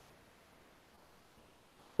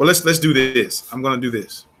 Well, let's do this. I'm gonna do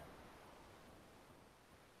this.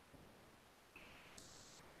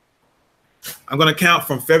 I'm gonna count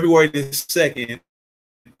from February the 2nd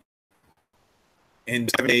and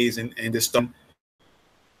 7 days, and just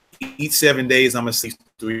each 7 days. I'm gonna see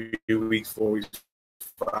 3 weeks, 4 weeks,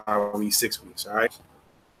 5 weeks, 6 weeks. All right.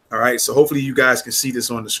 All right. So hopefully you guys can see this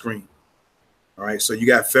on the screen. All right. So you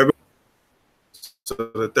got February. So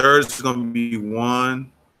the third is gonna be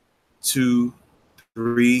 1, 2,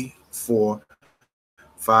 3, 4,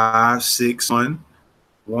 5, 6.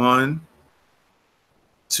 1,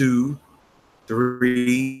 2,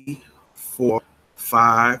 3, 4,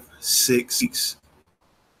 5, 6.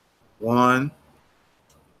 1,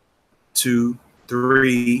 2,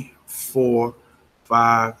 3, 4,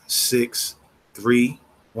 5, 6. 3,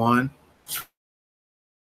 1,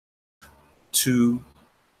 2,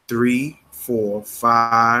 3, 4,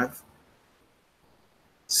 5,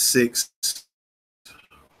 6.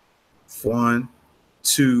 1,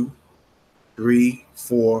 2, 3,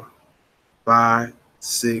 4, 5,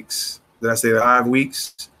 6. Did I say 5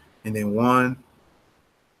 weeks? And then 1,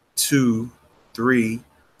 2, 3,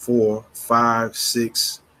 4, 5,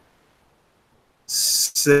 6,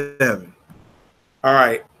 7. All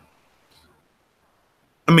right.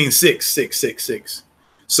 I mean 6.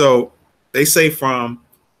 So they say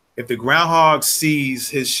if the groundhog sees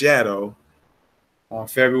his shadow on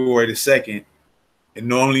February the 2nd, it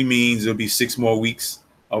normally means it'll be 6 more weeks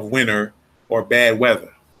of winter or bad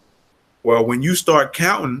weather. Well, when you start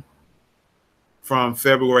counting from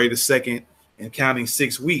February the 2nd and counting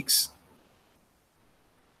 6 weeks,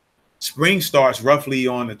 spring starts roughly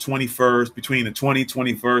on the 21st, between the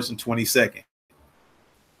 21st, and 22nd.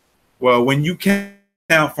 Well, when you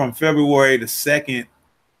count from February the 2nd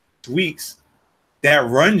weeks, that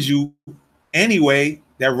runs you anyway.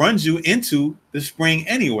 That runs you into the spring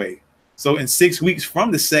anyway. So in 6 weeks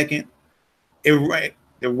from the 2nd,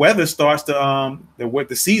 the weather starts to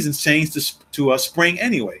the seasons change to spring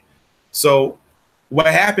anyway. So what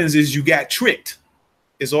happens is you got tricked.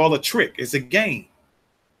 It's all a trick. It's a game.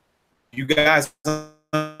 You guys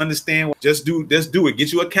understand? Just do it.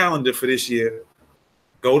 Get you a calendar for this year.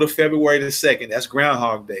 Go to February the 2nd. That's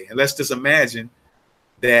Groundhog Day. And let's just imagine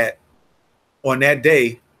that on that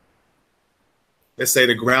day, let's say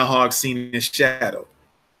the groundhog seen his shadow.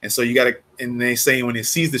 And so you got to, and they say when it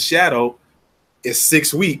sees the shadow, it's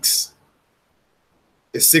 6 weeks.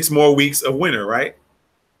 It's 6 more weeks of winter, right?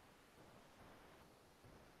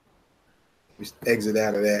 We exit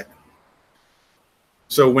out of that.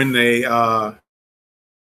 So when they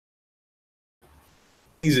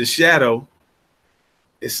sees a shadow,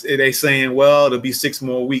 they saying, well, it'll be 6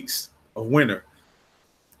 more weeks of winter.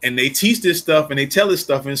 And they teach this stuff and they tell this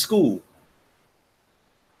stuff in school.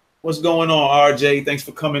 What's going on, RJ? Thanks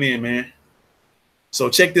for coming in, man. So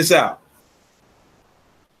check this out.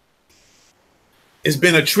 It's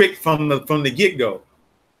been a trick from the get-go.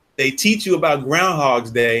 They teach you about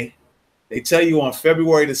Groundhog's Day. They tell you on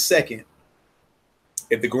February the 2nd,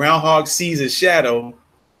 if the groundhog sees his shadow,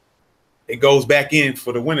 it goes back in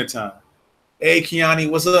for the wintertime. Hey, Kiani,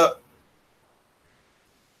 what's up?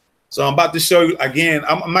 So I'm about to show you again.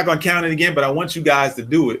 I'm not going to count it again, but I want you guys to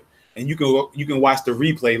do it. And you can watch the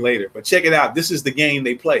replay later. But check it out. This is the game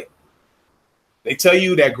they play. They tell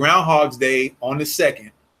you that Groundhog's Day on the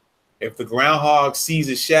 2nd, if the groundhog sees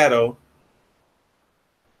his shadow,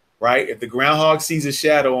 right? If the groundhog sees his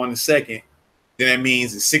shadow on the 2nd, then that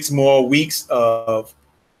means it's 6 more weeks of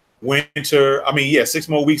winter. 6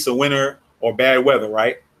 more weeks of winter or bad weather,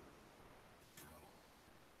 right?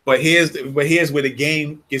 But here's where the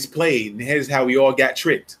game gets played, and here's how we all got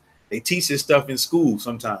tricked. They teach this stuff in school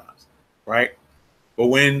sometimes, right? But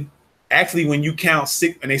when you count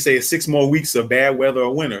 6, and they say it's 6 more weeks of bad weather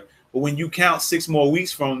or winter, but when you count 6 more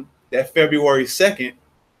weeks from that February 2nd,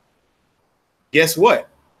 guess what?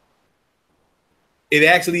 It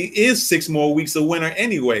actually is 6 more weeks of winter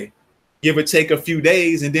anyway, give or take a few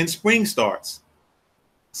days, and then spring starts.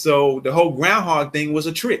 So the whole groundhog thing was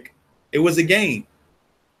a trick. It was a game.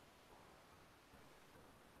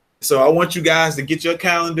 So I want you guys to get your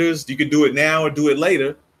calendars. You can do it now or do it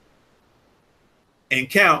later and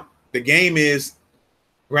count. The game is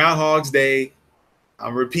Groundhog's Day.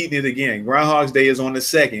 I'm repeating it again. Groundhog's Day is on the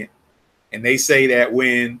 2nd. And they say that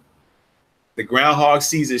when the groundhog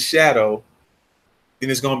sees its shadow, then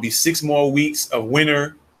it's going to be 6 more weeks of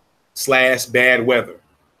winter / bad weather.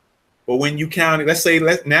 But when you count it, let's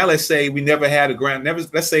say we never had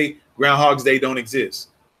let's say Groundhog's Day don't exist.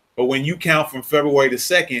 But when you count from February the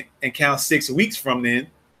 2nd and count 6 weeks from then,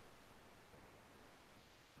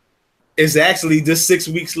 it's actually just 6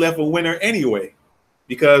 weeks left of winter anyway,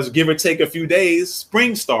 because give or take a few days,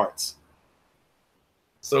 spring starts.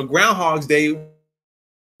 So Groundhog's Day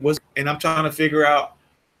was, and I'm trying to figure out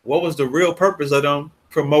what was the real purpose of them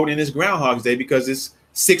promoting this Groundhog's Day, because it's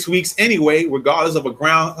 6 weeks anyway, regardless of a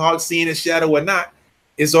groundhog seeing its shadow or not.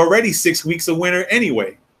 It's already 6 weeks of winter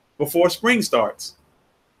anyway before spring starts.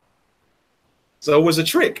 So it was a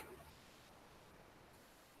trick.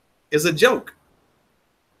 It's a joke.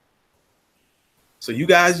 So you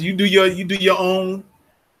guys, you do your own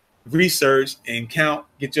research and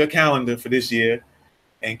get your calendar for this year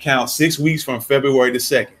and count 6 weeks from February the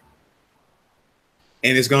 2nd.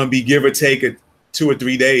 And it's going to be give or take 2 or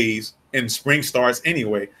 3 days, and spring starts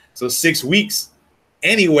anyway. So 6 weeks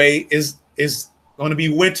anyway is going to be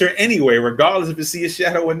winter anyway, regardless if you see a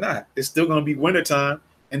shadow or not. It's still going to be winter time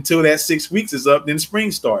until that 6 weeks is up, then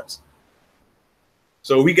spring starts.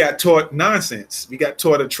 So we got taught nonsense. We got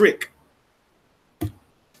taught a trick.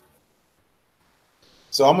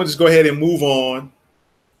 So I'm going to just go ahead and move on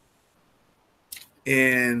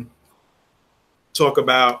and talk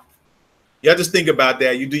about, y'all just think about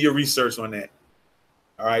that. You do your research on that.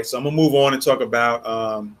 All right, so I'm going to move on and talk about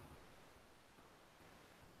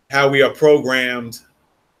how we are programmed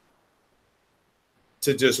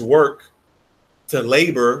to just work, to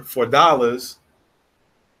labor for dollars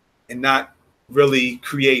and not really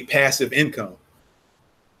create passive income.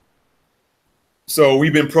 So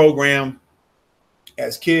we've been programmed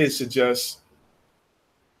as kids to just,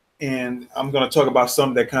 and I'm going to talk about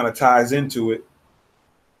something that kind of ties into it.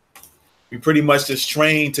 We pretty much just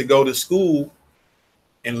trained to go to school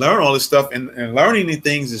and learn all this stuff, and learning these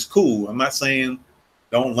things is cool. I'm not saying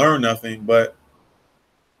don't learn nothing, but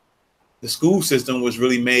the school system was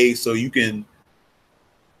really made so you can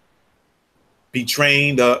be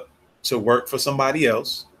trained up to work for somebody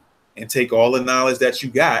else and take all the knowledge that you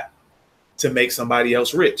got to make somebody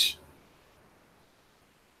else rich.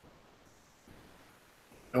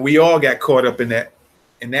 And we all got caught up in that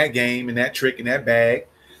game, in that trick, in that bag,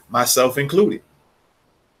 myself included.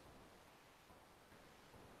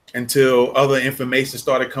 Until other information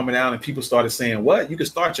started coming out and people started saying, what? You can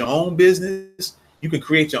start your own business. You can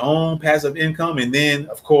create your own passive income. And then,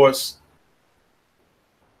 of course,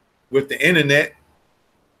 with the internet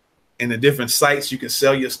and the different sites you can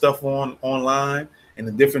sell your stuff online and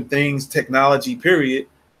the different things, technology, period,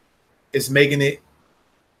 it's making it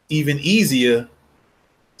even easier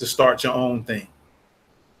to start your own thing.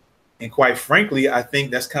 And quite frankly, I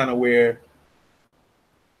think that's kind of where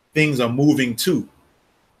things are moving to,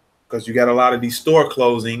 because you got a lot of these store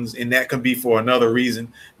closings, and that can be for another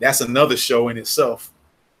reason. That's another show in itself.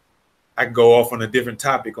 I can go off on a different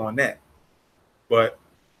topic on that. But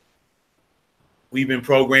we've been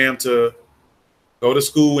programmed to go to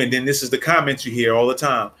school, and then this is the comments you hear all the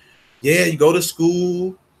time. Yeah, you go to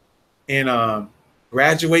school and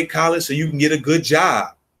graduate college so you can get a good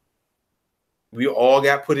job. We all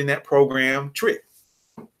got put in that program trick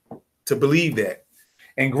to believe that.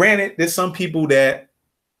 And granted, there's some people that,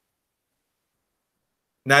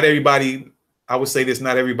 not everybody, I would say this,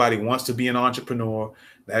 not everybody wants to be an entrepreneur.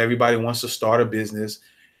 Not everybody wants to start a business.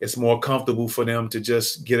 It's more comfortable for them to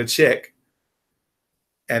just get a check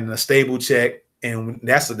and a stable check. And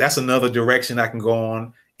that's another direction I can go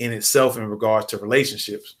on in itself in regards to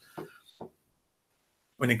relationships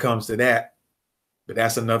when it comes to that. But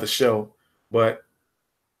that's another show. But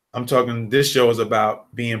I'm talking, this show is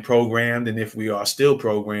about being programmed, and if we are still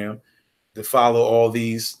programmed, to follow all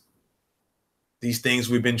these things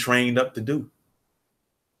we've been trained up to do.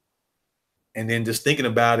 And then just thinking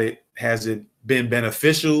about it, has it been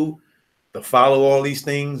beneficial to follow all these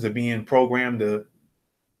things, to being programmed to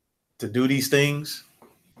do these things?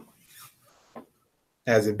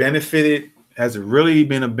 Has it benefited? Has it really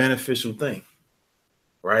been a beneficial thing?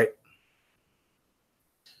 Right?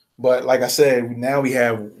 But like I said, now we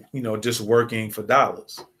have, just working for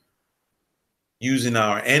dollars, using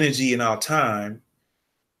our energy and our time.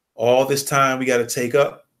 All this time we got to take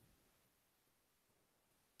up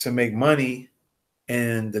to make money,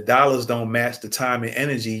 and the dollars don't match the time and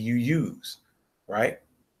energy you use, right?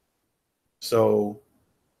 So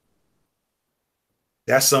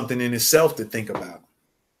that's something in itself to think about.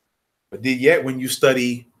 But yet when you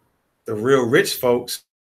study the real rich folks,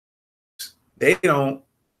 they don't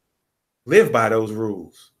live by those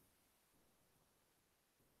rules.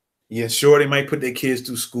 Yeah, sure, they might put their kids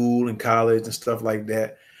through school and college and stuff like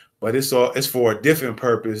that, but it's for a different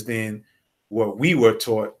purpose than what we were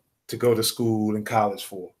taught to go to school and college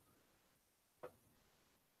for.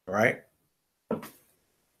 Right?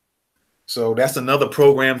 So that's another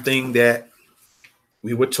program thing that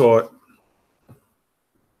we were taught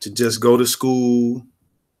to just go to school,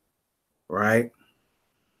 right?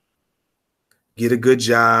 Get a good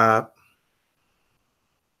job,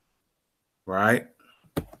 right?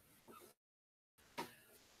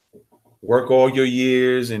 Work all your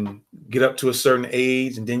years and get up to a certain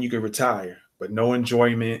age, and then you can retire. But no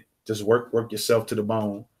enjoyment, just work yourself to the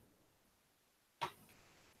bone.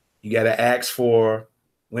 You got to ask for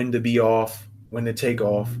when to be off, when to take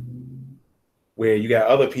off. Where you got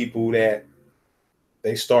other people that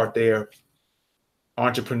they start their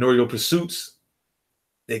entrepreneurial pursuits.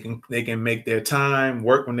 They can make their time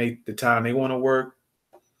work when the time they want to work.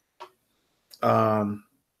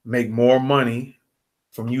 Make more money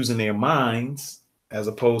from using their minds as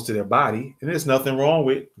opposed to their body. And there's nothing wrong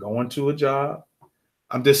with going to a job.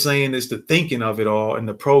 I'm just saying it's the thinking of it all and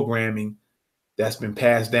the programming that's been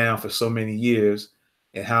passed down for so many years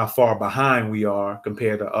and how far behind we are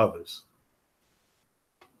compared to others.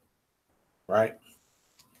 Right?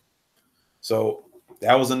 So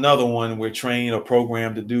that was another one we're trained or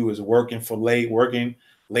programmed to do, is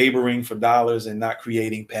laboring for dollars and not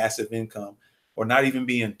creating passive income, or not even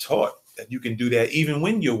being taught that you can do that even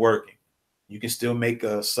when you're working. You can still make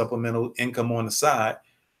a supplemental income on the side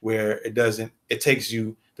where it takes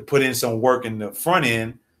you to put in some work in the front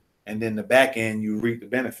end, and then the back end, you reap the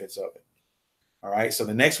benefits of it. All right. So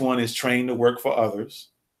the next one is train to work for others.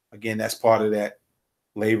 Again, that's part of that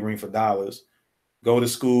laboring for dollars. Go to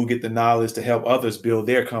school, get the knowledge to help others build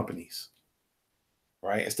their companies.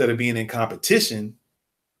 Right. Instead of being in competition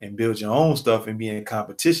and build your own stuff and be in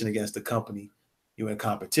competition against the company you're in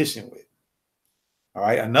competition with. All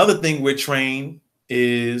right. Another thing we're trained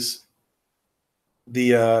is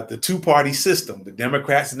the two-party system, the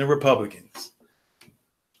Democrats and the Republicans.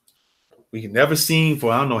 We can never seem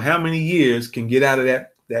for I don't know how many years can get out of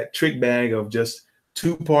that trick bag of just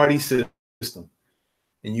two-party system.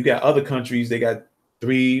 And you got other countries, they got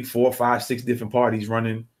 3, 4, 5, 6 different parties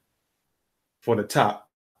running for the top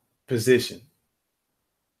position.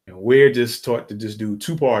 And we're just taught to just do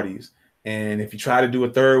two parties. And if you try to do a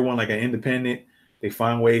third one, like an independent, they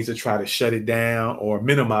find ways to try to shut it down or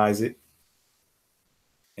minimize it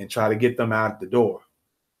and try to get them out the door.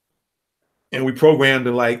 And we programmed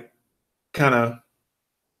to like kind of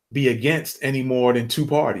be against any more than two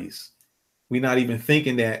parties. We're not even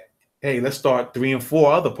thinking that, hey, let's start 3 and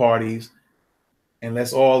 4 other parties and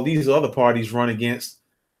let's all these other parties run against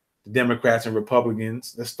the Democrats and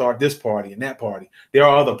Republicans. Let's start this party and that party. There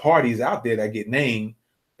are other parties out there that get named,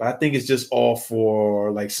 but I think it's just all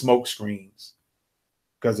for like smoke screens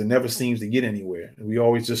because it never seems to get anywhere. And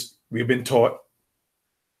we've been taught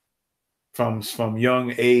from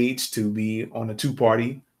young age to be on a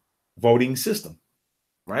two-party voting system,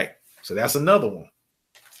 right? So that's another one.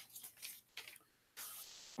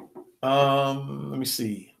 Let me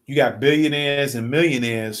see. You got billionaires and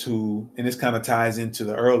millionaires who, and this kind of ties into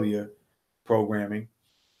the earlier programming.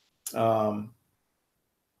 You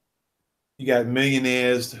got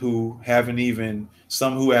millionaires who haven't even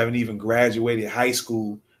graduated high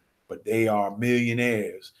school, but they are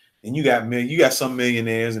millionaires. And you got some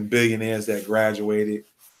millionaires and billionaires that graduated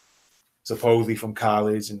supposedly from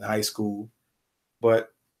college and high school,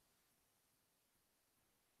 but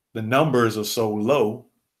the numbers are so low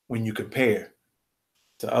when you compare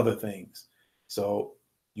to other things. So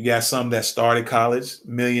you got some that started college,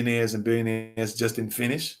 millionaires and billionaires just didn't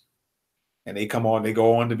finish. And they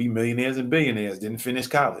go on to be millionaires and billionaires, didn't finish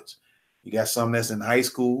college. You got some that's in high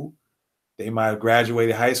school. They might have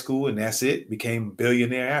graduated high school and that's it, became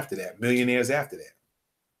billionaire after that, millionaires after that.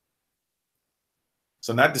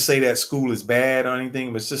 So not to say that school is bad or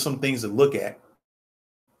anything, but it's just some things to look at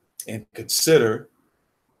and consider.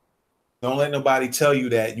 Don't let nobody tell you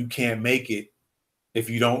that you can't make it if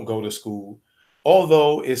you don't go to school,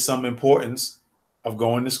 although it's some importance of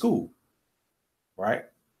going to school, right?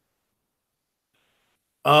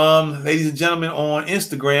 Ladies and gentlemen, on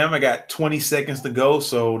Instagram, I got 20 seconds to go,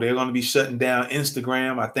 so they're going to be shutting down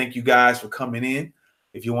Instagram. I thank you guys for coming in.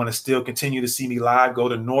 If you want to still continue to see me live, go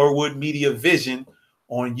to Norwood Media Vision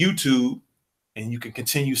on YouTube, and you can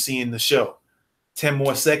continue seeing the show. 10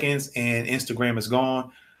 more seconds, and Instagram is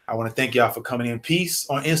gone. I want to thank y'all for coming in. Peace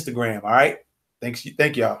on Instagram, all right?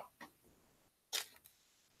 Thank y'all.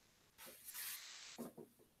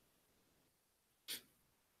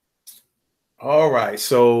 All right,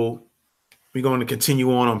 so we're going to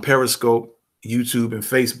continue on Periscope. YouTube and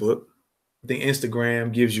Facebook. I think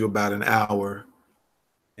Instagram gives you about an hour,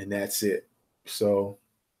 and that's it. So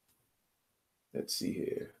let's see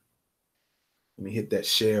here. Let me hit that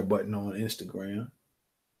share button on Instagram.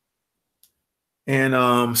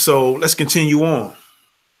 And so let's continue on.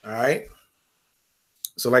 All right.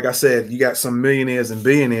 So like I said, you got some millionaires and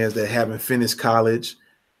billionaires that haven't finished college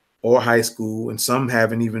or high school, and some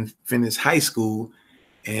haven't even finished high school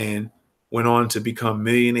and went on to become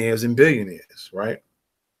millionaires and billionaires, right?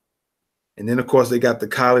 And then, of course, they got the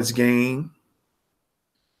college game.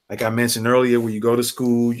 Like I mentioned earlier, where you go to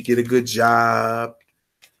school, you get a good job,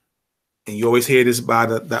 and you always hear this by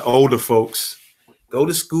the older folks. Go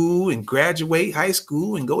to school and graduate high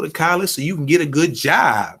school and go to college so you can get a good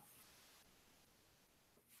job.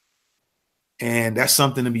 And that's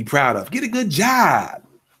something to be proud of. Get a good job.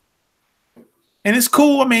 And it's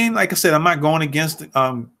cool. I mean, like I said, I'm not going against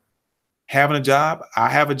having a job. I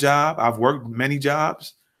have a job. I've worked many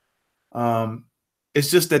jobs. It's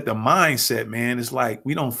just that the mindset, man, is like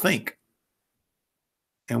we don't think.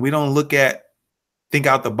 And we don't think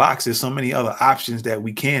out the box. There's so many other options that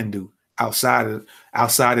we can do outside of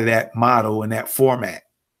that model and that format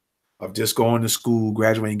of just going to school,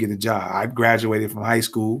 graduating, get a job. I graduated from high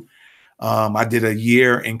school. I did a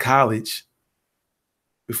year in college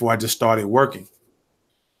before I just started working,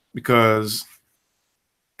 because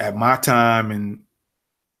at my time and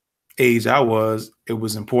age it was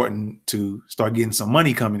important to start getting some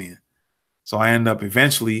money coming in. So I ended up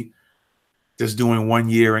eventually just doing 1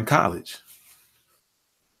 year in college.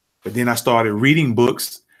 But then I started reading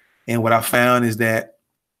books, and what I found is that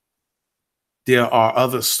there are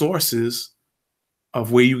other sources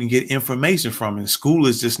of where you can get information from, and school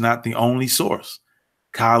is just not the only source.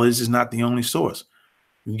 College is not the only source.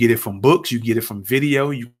 You can get it from books, you get it from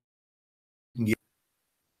video, you can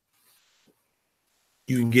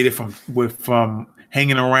get it from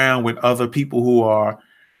hanging around with other people who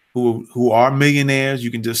are millionaires.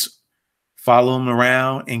 You can just follow them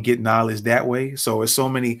around and get knowledge that way. So it's so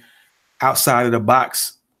many outside of the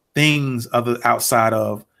box things other outside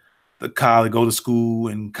of the college, go to school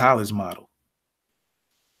and college model.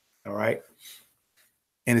 All right.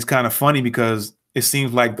 And it's kind of funny because it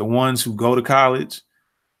seems like the ones who go to college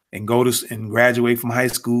and graduate from high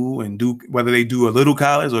school and do, whether they do a little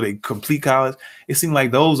college or they complete college, it seems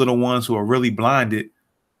like those are the ones who are really blinded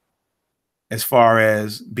as far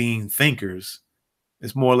as being thinkers.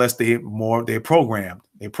 It's more or less they're programmed.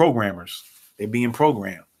 They're programmers. They're being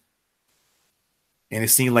programmed. And it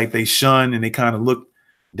seems like they shun and they kind of look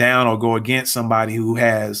down or go against somebody who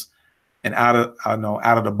has an out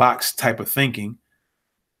of the box type of thinking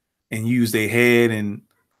and use their head and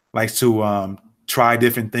likes to try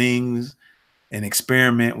different things and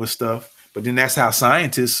experiment with stuff. But then that's how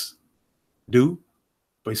scientists do.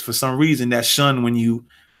 But for some reason that's shunned when you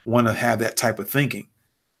want to have that type of thinking.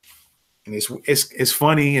 And it's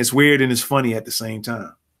funny, it's weird, and it's funny at the same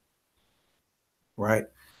time. Right?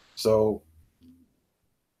 So,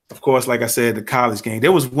 of course, like I said, the college game.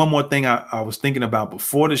 There was one more thing I was thinking about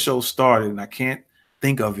before the show started, and I can't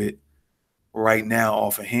think of it right now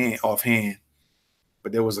offhand.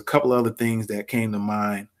 But there was a couple other things that came to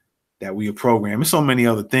mind that we were programmed. There's so many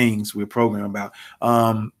other things we're programmed about.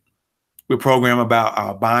 We're programmed about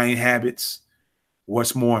our buying habits,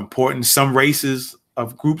 what's more important. Some races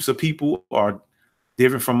of groups of people are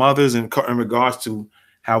different from others in regards to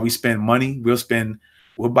how we spend money.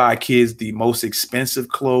 We'll buy kids the most expensive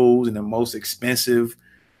clothes and the most expensive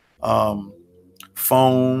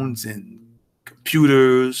phones and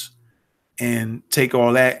computers, and take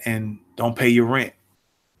all that and don't pay your rent.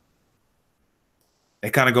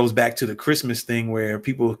 It kind of goes back to the Christmas thing where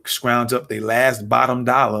people scrounge up their last bottom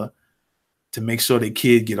dollar to make sure their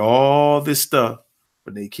kid get all this stuff,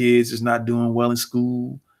 but their kids is not doing well in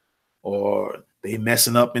school or they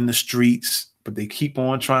messing up in the streets, but they keep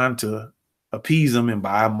on trying to appease them and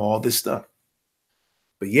buy them all this stuff.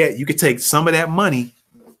 But yet you could take some of that money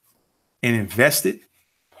and invest it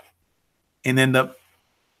and end up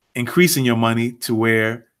increasing your money to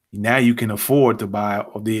where now you can afford to buy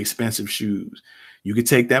the expensive shoes. You could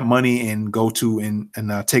take that money and go to and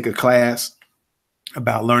take a class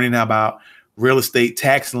about learning about real estate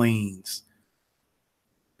tax liens,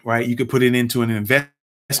 right? You could put it into an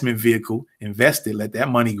investment vehicle, invest it, let that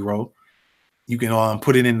money grow. You can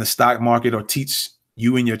put it in the stock market or teach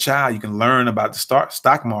you and your child. You can learn about the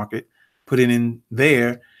stock market, put it in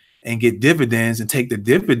there and get dividends and take the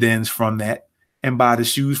dividends from that and buy the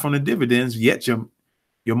shoes from the dividends, yet your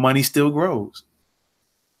money still grows.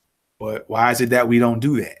 But why is it that we don't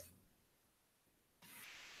do that?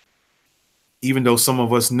 even though some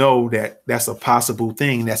of us know that that's a possible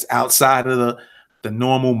thing that's outside of the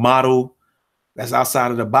normal model, that's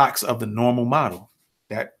outside of the box of the normal model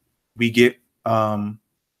that we get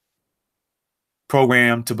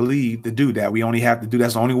programmed to believe to do that. We only have to do,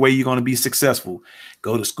 that's the only way you're going to be successful.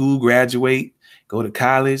 Go to school, graduate, go to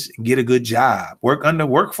college, and get a good job.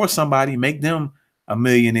 Work for somebody, make them a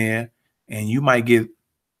millionaire, and you might get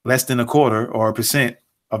less than a quarter or a percent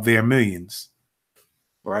of their millions.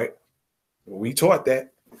 Right? Well, we taught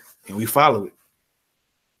that and we follow it.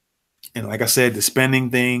 And like I said, the spending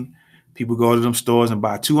thing, people go to them stores and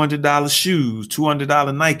buy $200 shoes, $200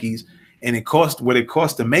 Nikes, and what it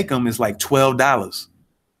costs to make them is like $12.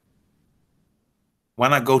 Why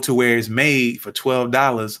not go to where it's made for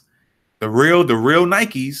 $12? The real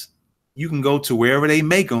Nikes, you can go to wherever they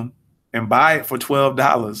make them and buy it for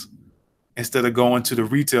 $12 instead of going to the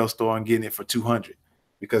retail store and getting it for $200,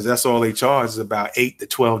 because that's all they charge is about $8 to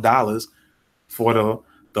 $12 for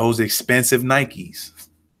those expensive Nikes.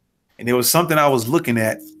 And there was something I was looking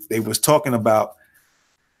at. They was talking about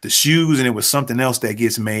the shoes, and it was something else that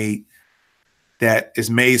gets made that is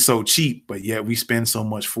made so cheap, but yet we spend so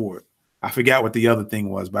much for it. I forgot what the other thing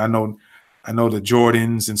was, but I know the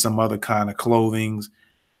Jordans and some other kind of clothing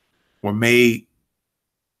were made.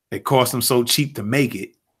 They cost them so cheap to make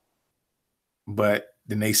it, but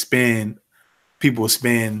then people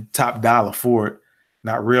spend top dollar for it,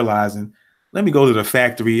 not realizing, let me go to the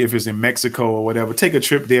factory if it's in Mexico or whatever, take a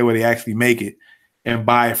trip there where they actually make it and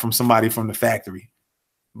buy it from somebody from the factory.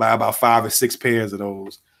 Buy about 5 or 6 pairs of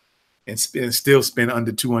those and still spend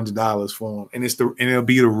under $200 for them. And it'll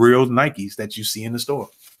be the real Nikes that you see in the store.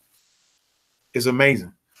 It's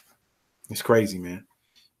amazing. It's crazy, man.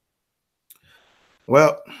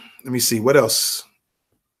 Well, let me see what else.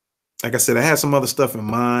 Like I said, I had some other stuff in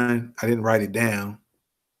mind. I didn't write it down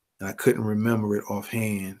and I couldn't remember it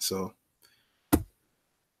offhand. So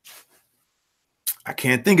I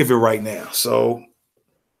can't think of it right now. So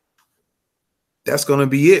that's going to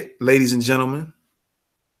be it, ladies and gentlemen.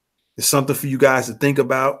 It's something for you guys to think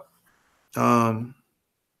about.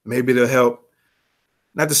 Maybe it'll help.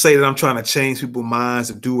 Not to say that I'm trying to change people's minds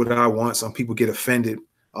and do what I want. Some people get offended.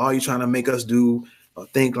 Oh, you're trying to make us do or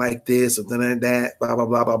think like this or something like that, blah, blah,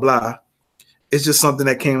 blah, blah, blah. It's just something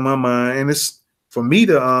that came to my mind. And it's for me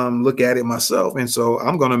to look at it myself. And so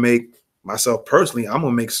I'm going to make myself personally, I'm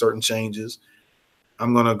going to make certain changes.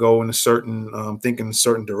 I'm going to go in a certain, think in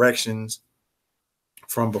certain directions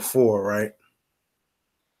from before, right?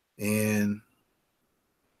 And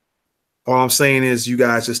all I'm saying is you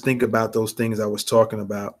guys just think about those things I was talking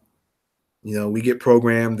about. You know, we get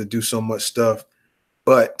programmed to do so much stuff,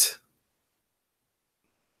 but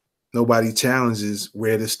nobody challenges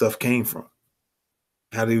where this stuff came from.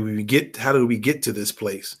 How did we get to this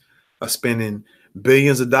place of spending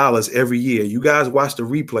billions of dollars every year? You guys watch the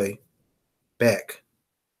replay back,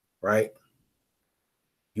 right?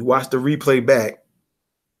 You watch the replay back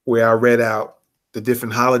where I read out the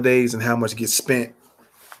different holidays and how much gets spent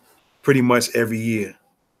pretty much every year.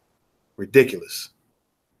 Ridiculous.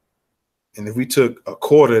 And if we took a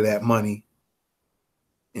quarter of that money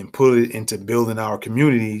and put it into building our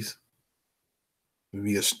communities,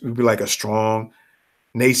 we'd be like a strong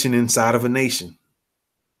nation inside of a nation.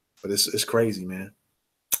 But it's crazy, man.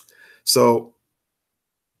 So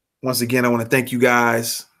once again, I want to thank you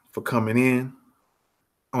guys for coming in.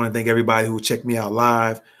 I want to thank everybody who checked me out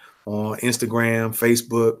live on Instagram,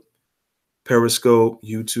 Facebook, Periscope,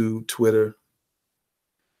 YouTube, Twitter.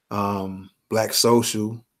 Black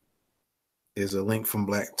Social is a link from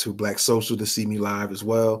Black Social to see me live as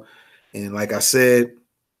well. And like I said,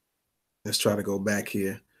 let's try to go back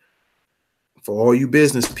here. For all you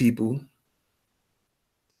business people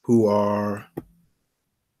who are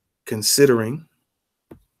considering,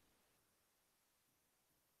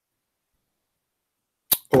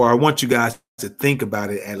 or I want you guys to think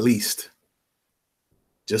about it at least.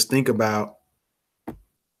 Just think about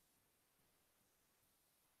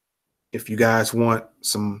if you guys want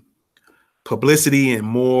some publicity and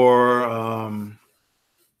more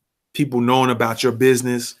people knowing about your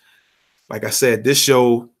business. Like I said, this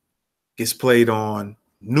show gets played on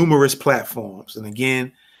numerous platforms. And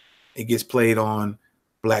again, it gets played on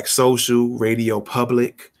Black Social, Radio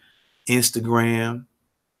Public, Instagram,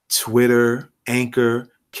 Twitter, Anchor,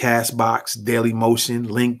 Castbox, Daily Motion,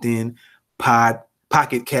 LinkedIn,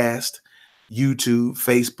 Pocket Cast, YouTube,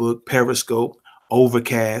 Facebook, Periscope,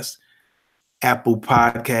 Overcast, Apple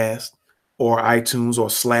Podcast, or iTunes or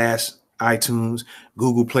 / iTunes,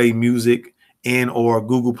 Google Play Music, and or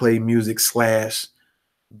Google Play Music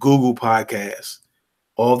 / Google Podcasts.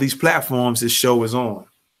 All these platforms this show is on.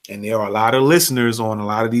 And there are a lot of listeners on a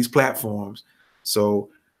lot of these platforms. So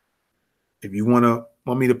if you want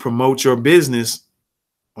me to promote your business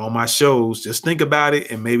on my shows, just think about it.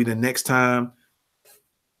 And maybe the next time,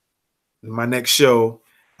 my next show,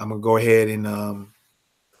 I'm going to go ahead and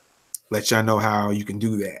let y'all know how you can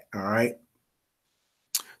do that. All right.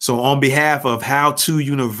 So on behalf of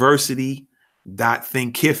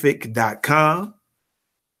howtouniversity.thinkific.com,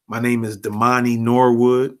 my name is Damani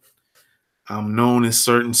Norwood. I'm known in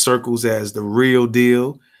certain circles as the real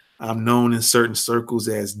deal. I'm known in certain circles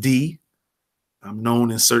as D. I'm known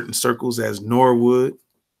in certain circles as Norwood.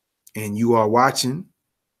 And you are watching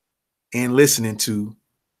and listening to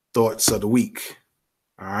Thoughts of the Week.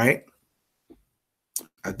 All right.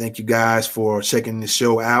 I thank you guys for checking the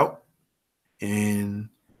show out, and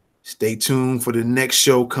stay tuned for the next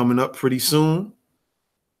show coming up pretty soon.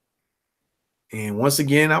 And once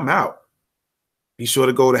again, I'm out. Be sure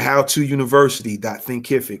to go to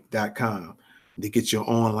howtouniversity.thinkific.com to get your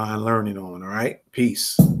online learning on. All right.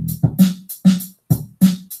 Peace.